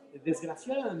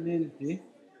 desgraciadamente,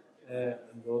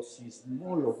 los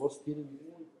sismólogos tienen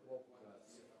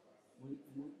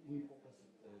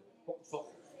pocos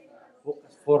ojos,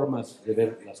 pocas formas de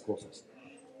ver las cosas.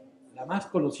 La más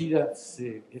conocida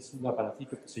es un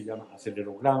aparatito que se llama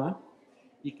acelerograma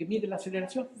y que mide la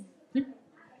aceleración, ¿sí?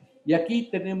 Y aquí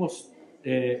tenemos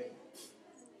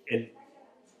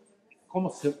cómo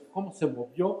se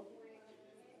movió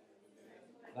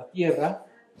la Tierra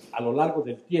a lo largo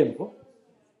del tiempo,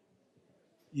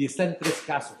 y está en 3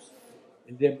 casos.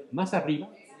 El de más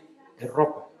arriba es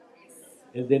roca,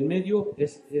 el de en medio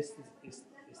es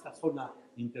esta zona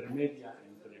intermedia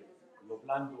entre lo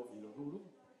blando y lo duro,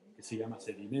 que se llama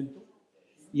sedimento,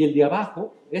 y el de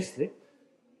abajo, es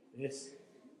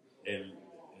el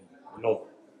lodo.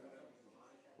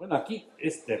 Bueno, aquí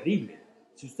es terrible.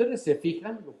 Si ustedes se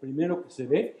fijan, lo primero que se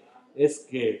ve es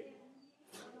que,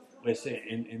 pues,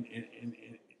 en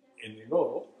el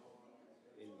lodo,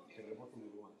 el terremoto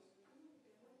duró más.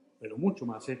 Pero mucho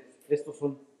más, Estos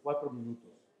son 4 minutos.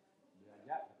 De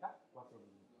allá a acá, 4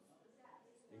 minutos.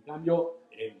 En cambio,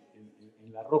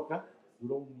 en la roca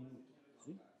duró 1 minuto,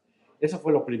 ¿sí? Eso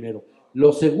fue lo primero.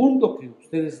 Lo segundo que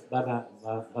ustedes van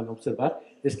a observar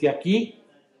es que aquí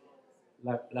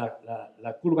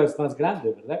la curva es más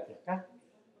grande, ¿verdad? Que acá.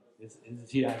 Es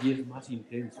decir, allí es más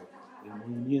intenso, el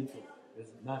movimiento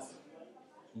es más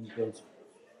intenso.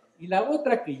 Y la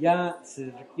otra que ya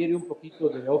se requiere un poquito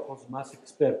de ojos más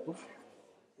expertos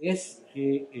es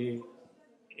que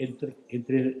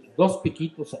entre dos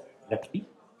piquitos de aquí,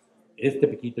 este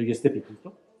piquito y este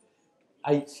piquito,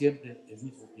 hay siempre el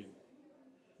mismo tiempo.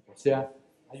 O sea,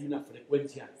 hay una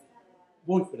frecuencia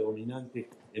muy predominante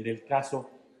en el caso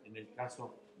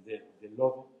del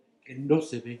lobo que no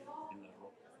se ve en la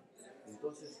roca.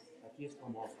 Entonces, aquí es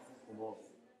como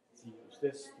si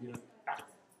ustedes vieran tac,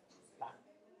 tac,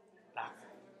 tac,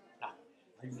 tac.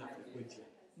 Hay una frecuencia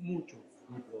muy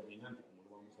predominante, como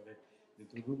lo vamos a ver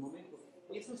dentro de un momento.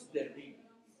 Y eso es terrible.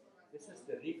 Eso es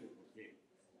terrible porque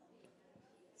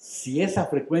si esa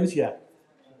frecuencia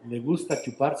le gusta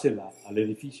chupársela al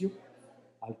edificio,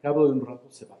 al cabo de un rato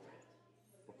se va a caer,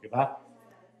 porque va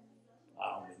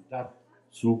a aumentar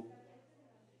su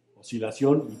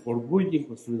oscilación y por muy bien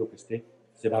construido que esté,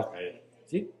 se va a caer.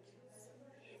 ¿Sí?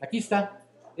 Aquí está.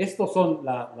 Estos son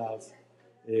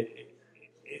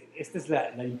esta es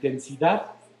la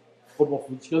intensidad como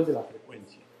función de la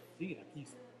frecuencia. ¿Sí? Aquí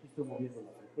estoy moviendo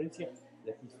la frecuencia y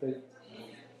aquí estoy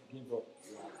viendo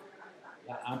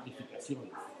la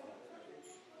amplificación.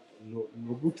 Lo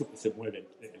mucho que se mueve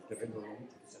el terreno, lo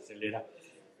mucho que se acelera.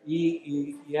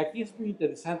 Y aquí es muy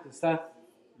interesante.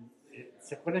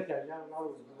 ¿Se acuerdan que había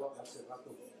hablado hace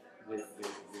rato de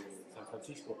San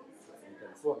Francisco, en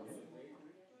California?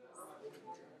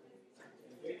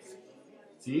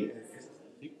 Sí,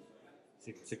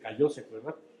 se cayó, ¿se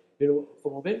acuerdan? Pero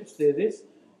como ven ustedes,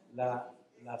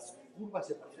 las curvas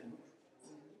se parecen mucho.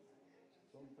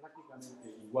 Son prácticamente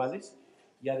iguales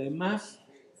y además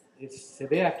se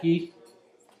ve aquí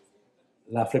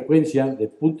la frecuencia de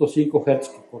 0.5 Hz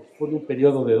que corresponde a un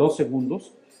periodo de 2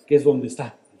 segundos, que es donde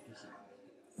está.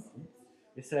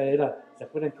 Esa era, ¿se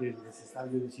acuerdan que les estaba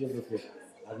yo diciendo que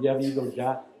había habido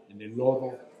ya en el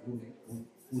lodo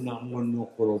una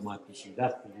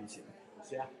monocromaticidad, que dicen? O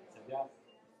sea, se había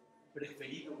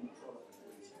preferido una sola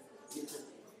frecuencia. Y eso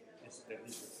es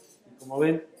terrible. Y como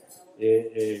ven,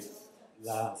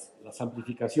 las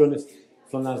amplificaciones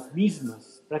son las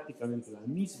mismas, prácticamente las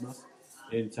mismas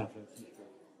en San Francisco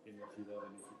que en la Ciudad de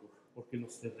México, porque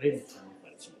los terrenos son muy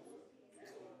parecidos.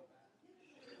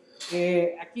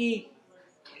 Aquí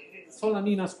son las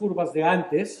mismas curvas de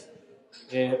antes,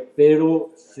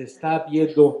 pero se está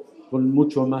viendo con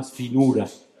mucho más finura.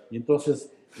 Y entonces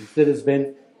ustedes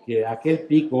ven que aquel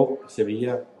pico que se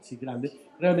veía así grande,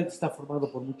 realmente está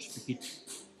formado por muchos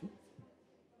piquitos.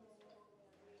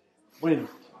 Bueno,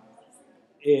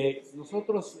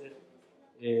 nosotros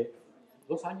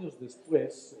 2 años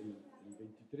después, el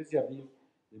 23 de abril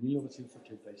de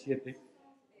 1987,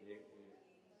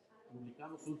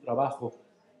 publicamos un trabajo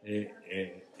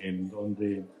en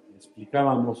donde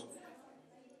explicábamos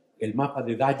el mapa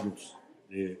de daños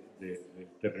del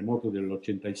terremoto del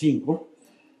 85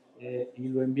 y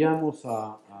lo enviamos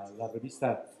a la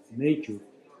revista Nature.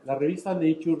 La revista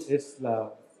Nature es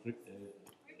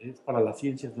para las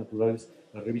ciencias naturales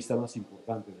la revista más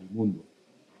importante del mundo.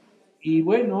 Y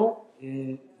bueno,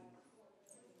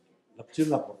 la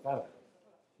pusieron en la portada.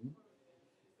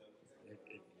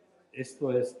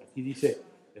 Esto es, aquí dice,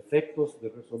 efectos de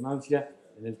resonancia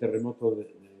en el terremoto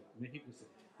de México.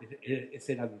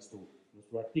 Ese era nuestro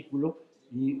artículo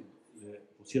y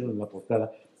pusieron en la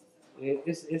portada.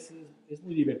 Es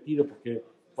muy divertido porque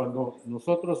cuando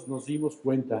nosotros nos dimos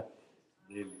cuenta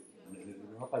del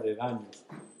mapa de daños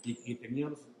y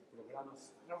teníamos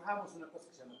programas, trabajamos una cosa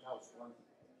que se llama caos cuántico,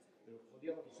 pero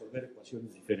podíamos resolver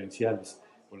ecuaciones diferenciales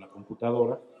con la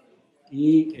computadora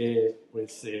y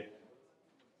pues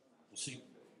sí,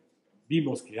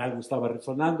 vimos que algo estaba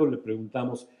resonando, le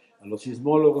preguntamos a los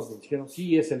sismólogos, nos dijeron,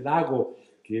 sí, es el lago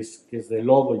que es de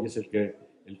lodo y es el que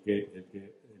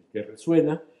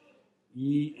resuena.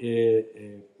 Y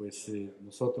pues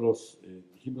nosotros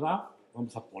dijimos,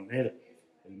 vamos a poner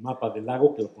el mapa del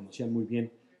lago, que lo conocían muy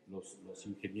bien los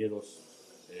ingenieros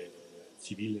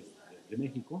civiles de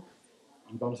México,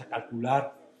 y vamos a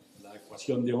calcular la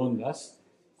ecuación de ondas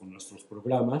con nuestros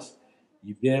programas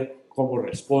y ver cómo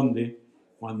responde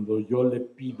cuando yo le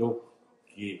pido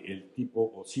que el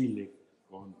tipo oscile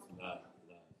con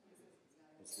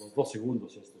los 2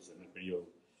 segundos estos en el periodo.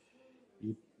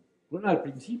 Y bueno, al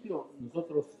principio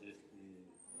nosotros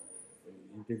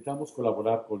intentamos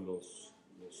colaborar con los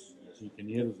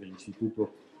ingenieros del Instituto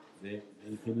de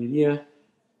Ingeniería,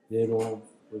 pero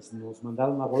pues nos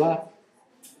mandaron a volar.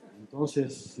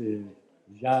 Entonces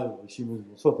ya lo hicimos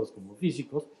nosotros como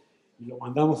físicos y lo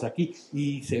mandamos aquí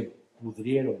y se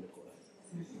pudrieron de coraje.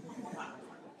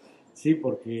 Sí,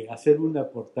 porque hacer una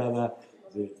portada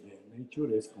de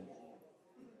Nature es como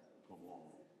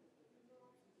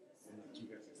una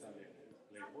chica que sale en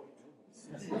Playboy, ¿no?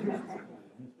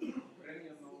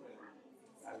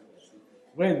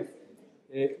 Bueno,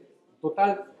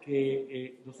 Total,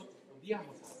 que nosotros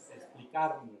podíamos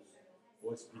explicarnos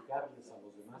o explicarles a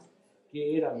los demás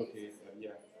qué era lo que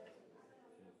había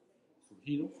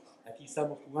surgido. Aquí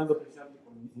estamos jugando precisamente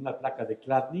con una placa de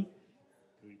Chladni,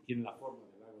 que tiene la forma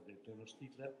del lago de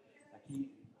Tenochtitlan.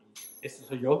 Aquí, este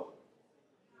soy yo,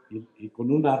 y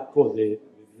con un arco de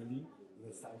violín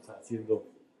estamos haciendo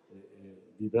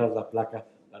vibrar la placa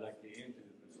para que entre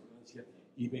en resonancia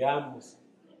y veamos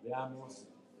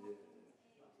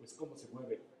pues cómo se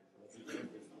mueven las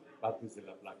diferentes partes de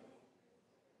la placa.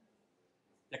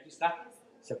 Y aquí está,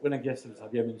 ¿se acuerdan que ya se les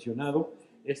había mencionado?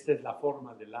 Esta es la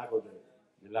forma del lago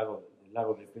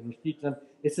de Tenochtitlan.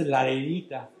 Esta es la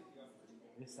arenita,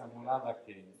 esa morada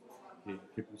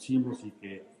que pusimos y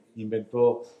que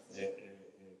inventó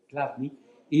Chladni.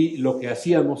 Y lo que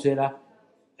hacíamos era,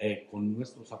 con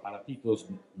nuestros aparatitos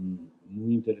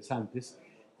muy interesantes,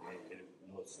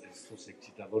 estos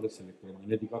excitadores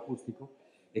electromagnético-acústicos,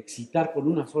 excitar con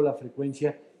una sola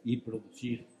frecuencia y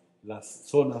producir las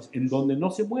zonas en donde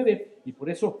no se mueve, y por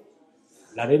eso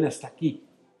la arena está aquí,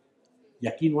 y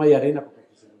aquí no hay arena porque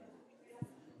aquí se mueve.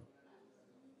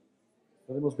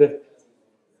 Podemos ver.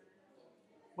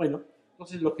 Bueno,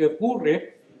 entonces lo que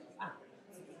ocurre,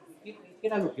 ¿qué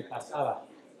era lo que pasaba?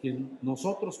 Que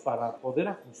nosotros, para poder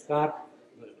ajustar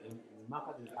el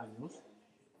mapa de daños,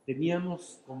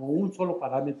 teníamos como un solo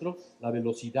parámetro la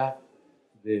velocidad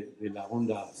de la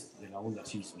onda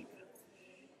sísmica.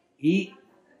 Y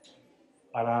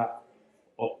para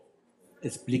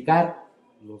explicar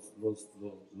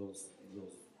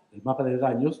el mapa de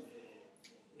daños,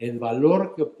 el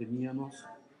valor que obteníamos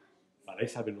para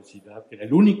esa velocidad, que era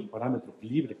el único parámetro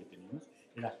libre que teníamos,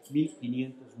 era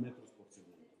 1500 metros por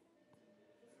segundo.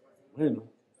 Bueno,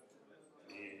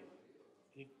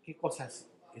 ¿qué cosa es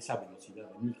esa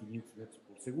velocidad de 1500 metros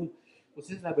por segundo? Pues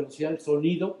es la velocidad del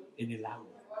sonido en el agua.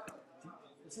 ¿Sí?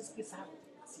 Pues es que es agua,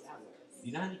 es agua.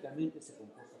 Dinámicamente se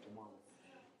comporta como agua.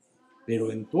 Pero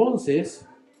entonces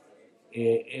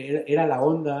era la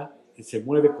onda que se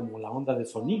mueve como la onda de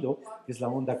sonido, que es la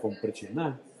onda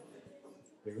compresional.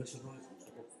 Pero eso no les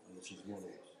gustó a los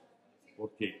sismólogos,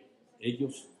 porque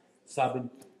ellos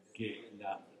saben que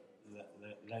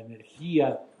la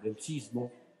energía del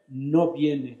sismo no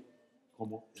viene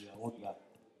como la onda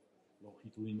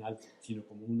longitudinal, sino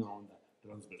como una onda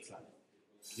transversal,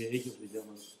 que ellos le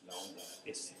llaman la onda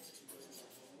S.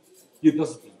 Y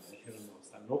entonces pues, me dijeron, no,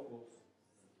 están locos,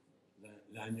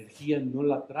 la energía no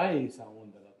la trae esa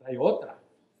onda, la trae otra.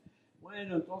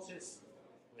 Bueno, entonces,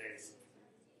 pues,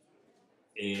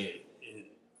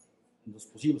 nos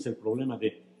pusimos el problema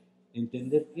de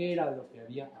entender qué era lo que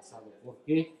había pasado, por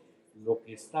qué lo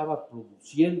que estaba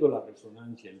produciendo la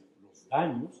resonancia, los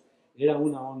daños, era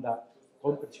una onda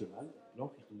compresional,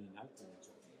 longitudinal,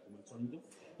 como el sonido,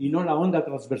 y no la onda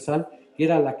transversal, que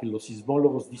era la que los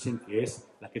sismólogos dicen que es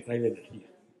la que trae la energía.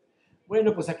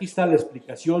 Bueno, pues aquí está la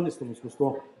explicación, esto nos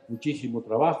costó muchísimo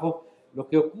trabajo. Lo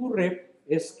que ocurre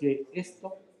es que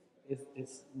esto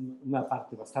es una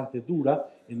parte bastante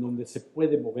dura en donde se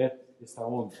puede mover esta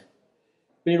onda.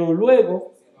 Pero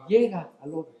luego llega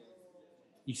al otro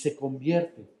y se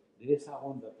convierte de esa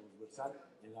onda transversal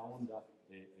en la onda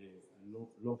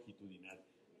longitudinal.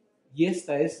 Y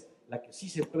esta es la que sí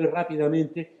se mueve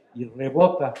rápidamente y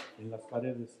rebota en las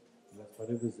paredes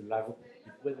del lago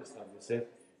y puede establecer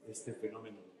este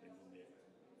fenómeno en donde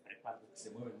hay partes que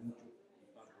se mueven mucho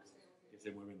y partes que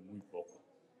se mueven muy poco.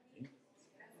 ¿Sí?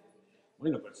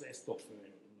 Bueno, pues esto fue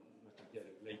una cantidad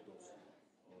de pleitos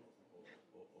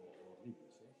horribles.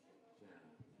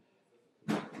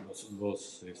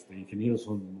 Los ingenieros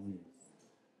son muy...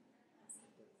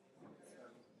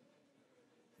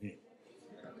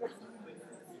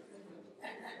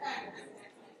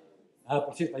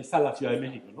 por cierto, ahí está la Ciudad de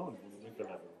México, ¿no? El monumento de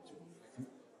la Revolución. ¿Sí?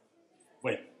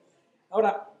 Bueno,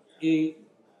 ahora,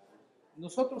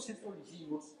 nosotros esto lo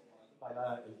hicimos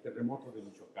para el terremoto de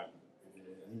Michoacán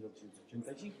de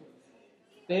 1985,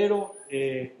 pero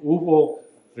hubo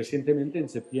recientemente, en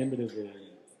septiembre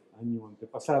del año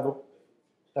antepasado,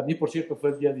 también por cierto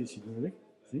fue el día 19,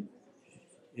 ¿sí?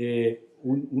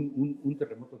 Un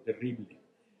terremoto terrible,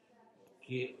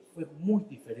 que fue muy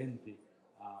diferente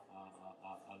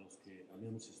a los que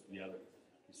habíamos estudiado,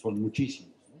 que son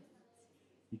muchísimos, ¿no?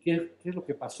 ¿Y qué es lo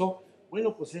que pasó?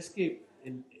 Bueno, pues es que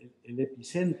el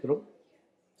epicentro,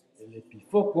 el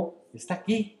epifoco, está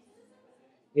aquí.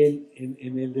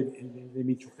 En el de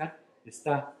Michoacán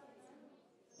está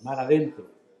mar adentro,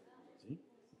 ¿sí?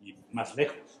 Y más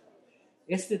lejos.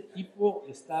 Este tipo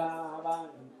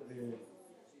estaba entre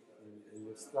el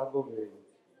estado de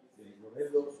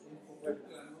Morelos,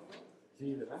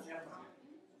 sí, ¿verdad?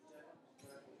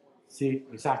 Sí,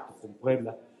 exacto, con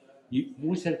Puebla. Y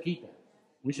muy cerquita,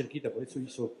 por eso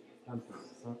hizo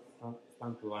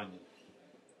tanto daño.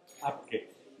 Porque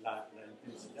la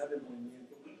intensidad del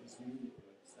movimiento es muy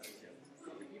distanciada.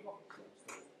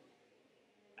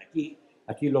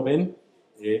 Aquí lo ven,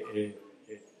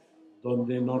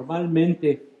 donde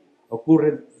normalmente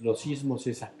ocurren los sismos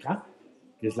es acá,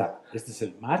 que este es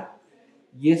el mar,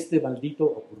 y este baldito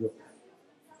ocurrió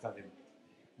acá dentro.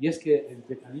 Y es que el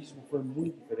mecanismo fue muy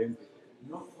diferente.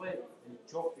 No fue el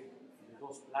choque de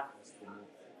dos placas como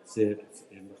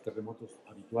en los terremotos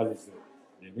habituales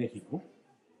de México,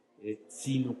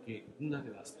 sino que una de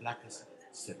las placas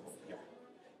se rompió.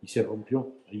 Y se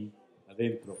rompió ahí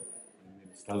adentro, en el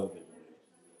estado de Morelos.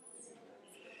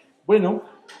 Bueno,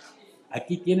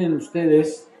 aquí tienen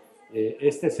ustedes,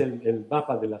 este es el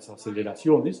mapa de las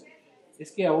aceleraciones.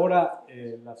 Es que ahora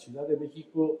la Ciudad de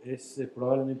México es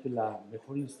probablemente la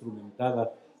mejor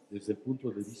instrumentada desde el punto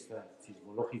de vista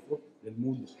sismológico del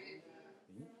mundo.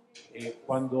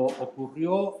 Cuando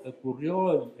ocurrió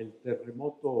el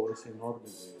terremoto ese enorme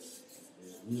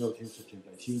de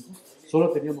 1985,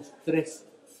 solo teníamos 3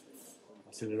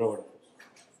 acelerógrafos.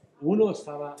 Uno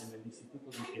estaba en el Instituto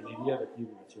de Ingeniería de aquí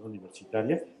de la Ciudad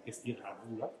Universitaria, que es tierra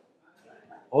dura.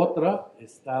 Otra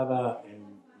estaba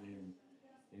en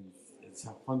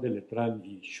San Juan de Letrán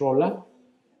y Xola,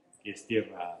 que es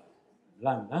tierra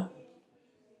blanda,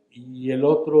 y el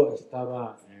otro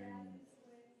estaba en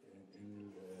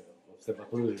el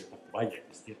observatorio de Tacubaya,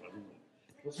 que es tierra dura.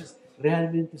 Entonces,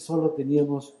 realmente solo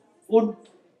teníamos un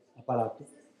aparato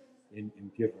en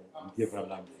tierra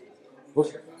blanda.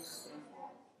 Entonces,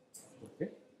 ¿por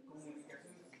qué?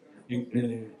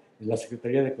 En la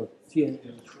Secretaría de... Sí,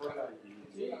 en Xola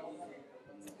y...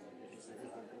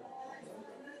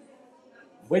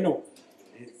 Bueno,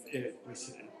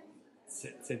 pues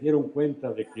se dieron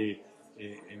cuenta de que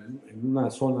en una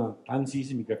zona tan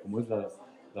sísmica como es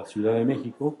la Ciudad de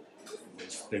México,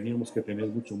 pues teníamos que tener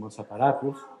mucho más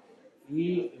aparatos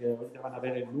y ahorita van a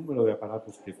ver el número de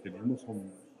aparatos que tenemos, son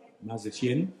más de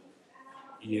 100,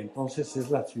 y entonces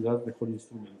es la ciudad mejor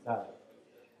instrumentada.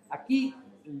 Aquí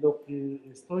lo que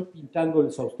estoy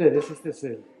pintándoles a ustedes, esto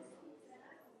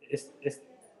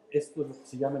es lo que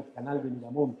se llama el canal de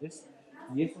Miramontes,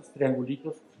 y esos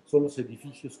triangulitos son los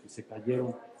edificios que se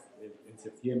cayeron en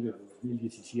septiembre de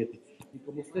 2017. Y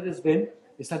como ustedes ven,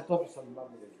 están todos a lo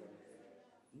largo del canal.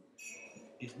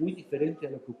 Es muy diferente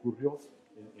a lo que ocurrió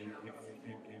en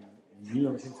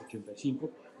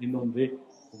 1985, en donde,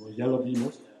 como ya lo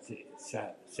vimos,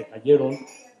 se cayeron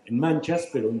en manchas,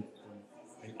 pero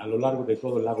a lo largo de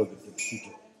todo el lago de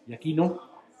Tequisquiapan. Y aquí no.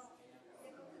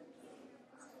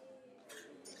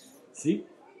 ¿Sí?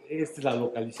 Esta es la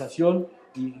localización,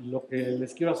 y lo que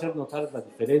les quiero hacer notar es la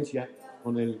diferencia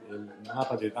con el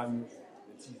mapa de daños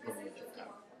del sismo de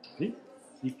Chicago. ¿Sí?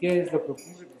 ¿Y qué es lo que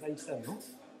ocurre? Pues ahí están, ¿no?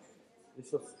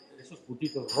 Esos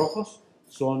puntitos rojos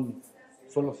son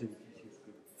los edificios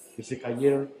que se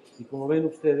cayeron, y como ven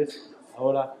ustedes,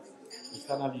 ahora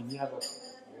están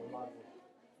alineados a lo largo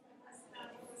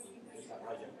de esa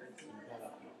raya.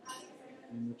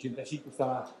 En el 85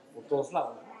 estaba por todos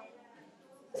lados, ¿no?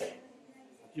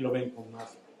 Aquí lo ven con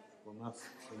más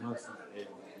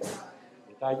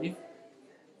detalle.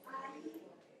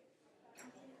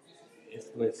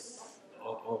 Esto es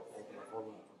otra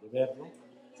forma de verlo.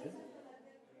 ¿Sí?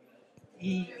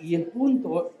 Y el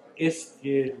punto es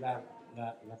que la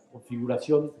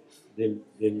configuración de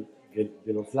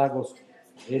los lagos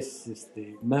es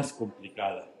más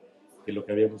complicada que lo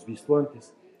que habíamos visto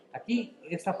antes. Aquí,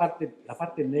 la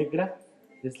parte negra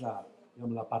es la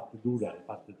parte dura, la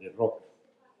parte de roca.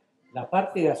 La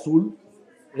parte azul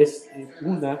es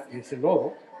que es el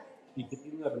lodo, y que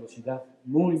tiene una velocidad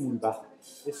muy, muy baja.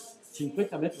 Es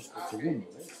 50 metros por segundo,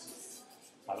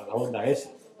 para la onda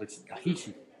S, es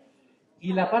bajísimo.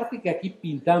 Y la parte que aquí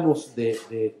pintamos de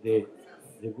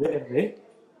verde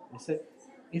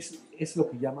es lo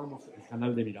que llamamos el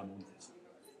canal de Miramontes.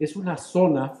 Es una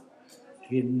zona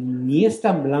que ni es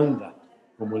tan blanda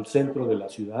como el centro de la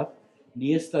ciudad,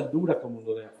 ni es tan dura como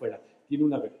lo de afuera. Tiene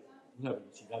una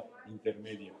velocidad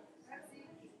intermedia.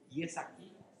 Y es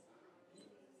aquí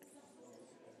donde se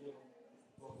cayeron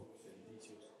todos los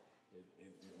edificios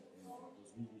en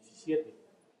 2017.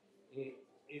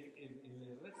 En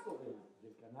el resto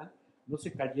del canal no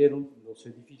se cayeron los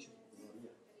edificios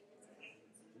todavía.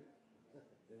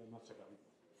 Era más acabado.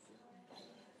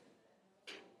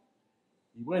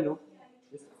 Y bueno,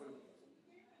 esto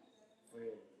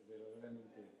fue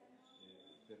verdaderamente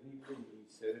terrible,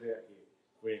 y se debe a que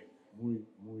fue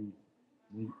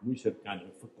muy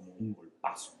cercano, fue como un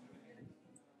golpazo.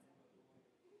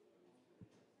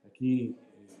 Aquí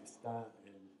está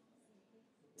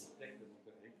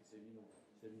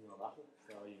terreno abajo,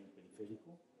 estaba ahí en el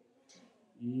periférico.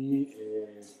 Y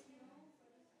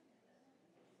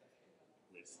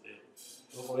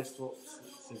todo esto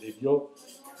se debió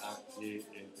a que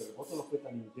el terremoto no fue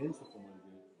tan intenso como el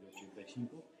de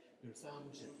 85, pero estaba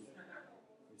muy cerquita.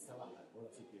 Estaba ahora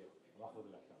sí que abajo de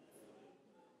la cama.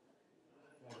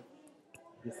 Bueno,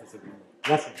 y este es el segundo.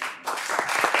 Gracias.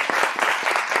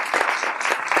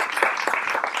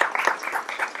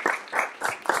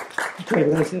 Muchas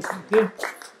gracias. Okay.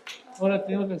 Ahora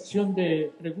tenemos la sesión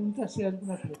de preguntas. ¿Hay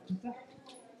alguna pregunta?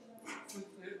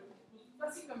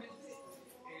 Básicamente,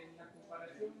 en la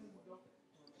comparación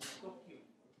Tokio,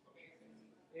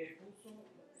 puso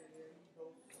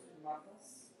dos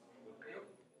mapas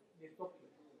de Tokio.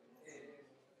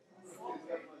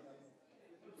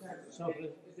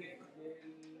 Sobre De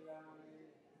la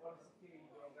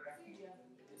geografía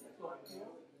de Tokio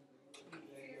y la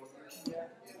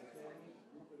geografía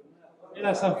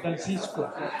Era San Francisco.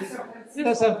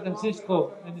 Era San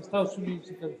Francisco en Estados Unidos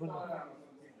y California.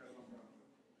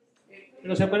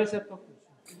 Pero se parece a Tokio.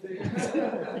 San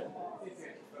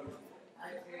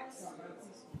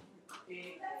Francisco.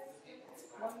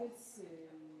 ¿Cuál es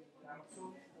la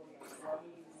razón por la cual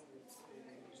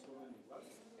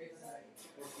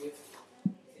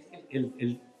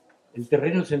El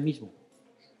terreno es el mismo.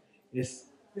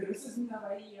 Pero esa es una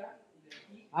bahía.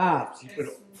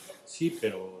 Sí,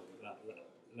 pero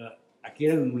aquí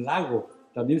era un lago,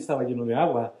 también estaba lleno de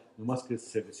agua, nomás que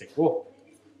se desecó.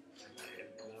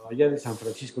 La bahía de San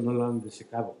Francisco no la han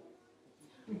desecado,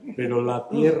 pero la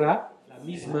tierra, la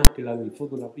misma que la del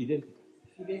fútbol,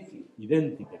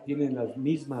 idéntica, tienen las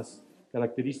mismas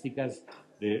características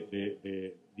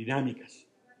de dinámicas.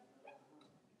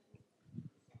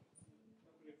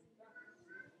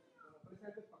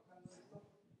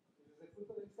 Desde el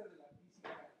punto de vista de la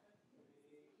física,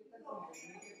 ¿qué tan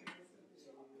conveniente crees que se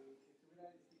hubiera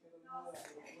explicado nada de los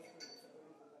puestos de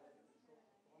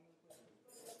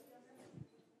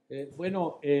desarrollo?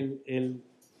 Bueno,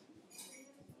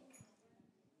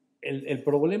 el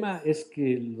problema es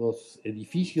que los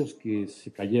edificios que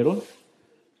se cayeron,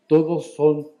 todos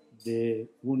son de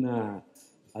una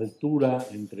altura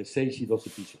entre 6 y 12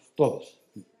 pisos, todos.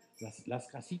 Las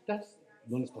casitas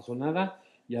no les pasó nada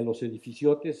y a los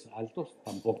edificiotes altos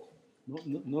tampoco.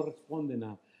 No responden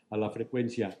a la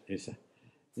frecuencia esa.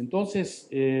 Entonces,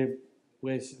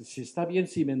 pues si está bien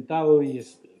cimentado y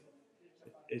es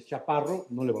chaparro,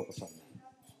 no le va a pasar nada.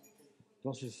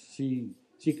 Entonces, sí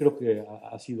creo que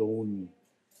ha sido una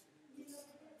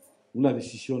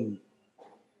decisión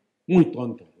muy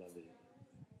tonta la de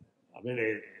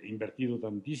haber invertido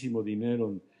tantísimo dinero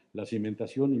en la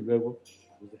cimentación y luego pues,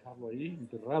 dejarlo ahí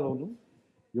enterrado, ¿no?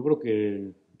 Yo creo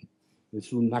que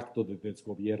es un acto de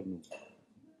desgobierno.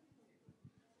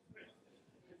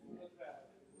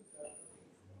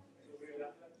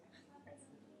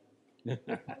 Las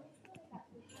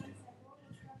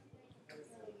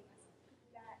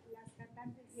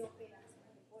cantantes de ópera se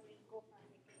ponen copas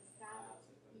de cristal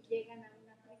y llegan a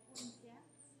una frecuencia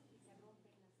y se rompen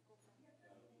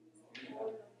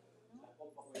las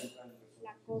copas.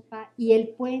 La copa y el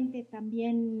puente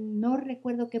también, no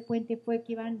recuerdo qué puente fue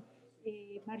que iban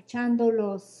marchando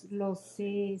los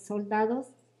soldados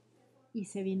y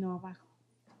se vino abajo.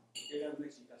 Era una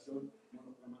excitación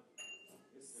monocromática.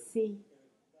 Sí.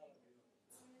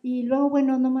 Y luego,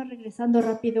 bueno, nomás regresando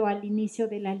rápido al inicio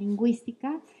de la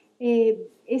lingüística,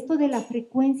 esto de la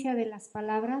frecuencia de las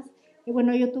palabras,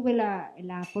 bueno, yo tuve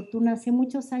la fortuna hace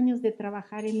muchos años de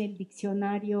trabajar en el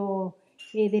diccionario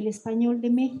del español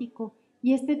de México,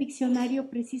 y este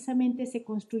diccionario precisamente se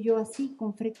construyó así,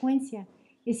 con frecuencia.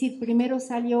 Es decir, primero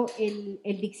salió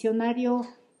el diccionario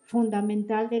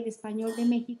fundamental del español de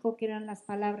México, que eran las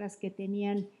palabras que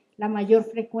tenían la mayor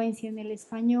frecuencia en el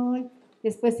español.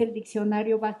 Después el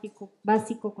diccionario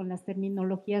básico con las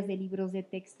terminologías de libros de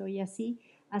texto y así,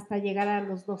 hasta llegar a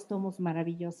los 2 tomos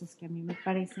maravillosos que a mí me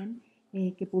parecen,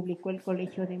 que publicó el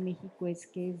Colegio de México,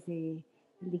 que es el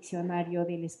diccionario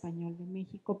del español de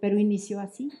México, pero inició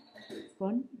así,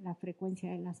 con la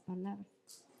frecuencia de las palabras.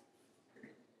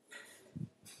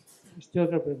 ¿Usted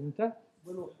otra pregunta?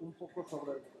 Bueno, un poco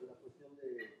sobre la cuestión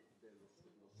de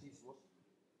los sismos.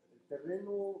 El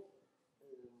terreno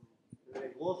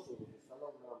regoso donde está la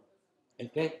UNAM.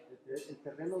 ¿El qué? El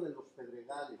terreno de los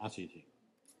pedregales. Sí.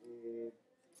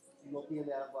 No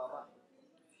tiene agua abajo.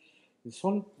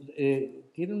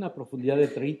 Tiene una profundidad de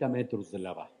 30 metros de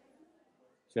lava.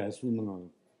 O sea, es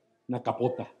una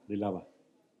capota de lava.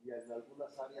 Y en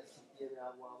algunas áreas sí tiene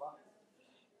agua abajo.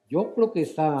 Yo creo que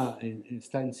está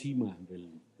encima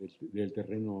del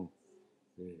terreno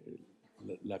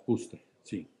lacustre,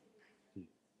 sí.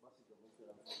 Básicamente.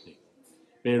 Sí.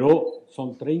 pero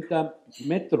son 30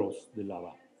 metros de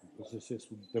lava, entonces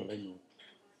es un terreno,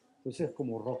 entonces es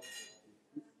como roca.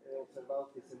 He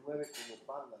observado que se mueve como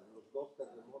panda, los dos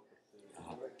terremotos, se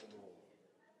mueve como,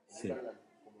 Sí.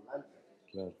 como lanza.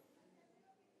 Claro.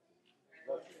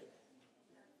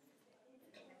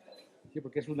 Sí,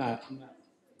 porque es una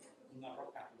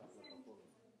roca,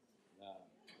 la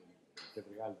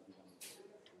terregal, digamos.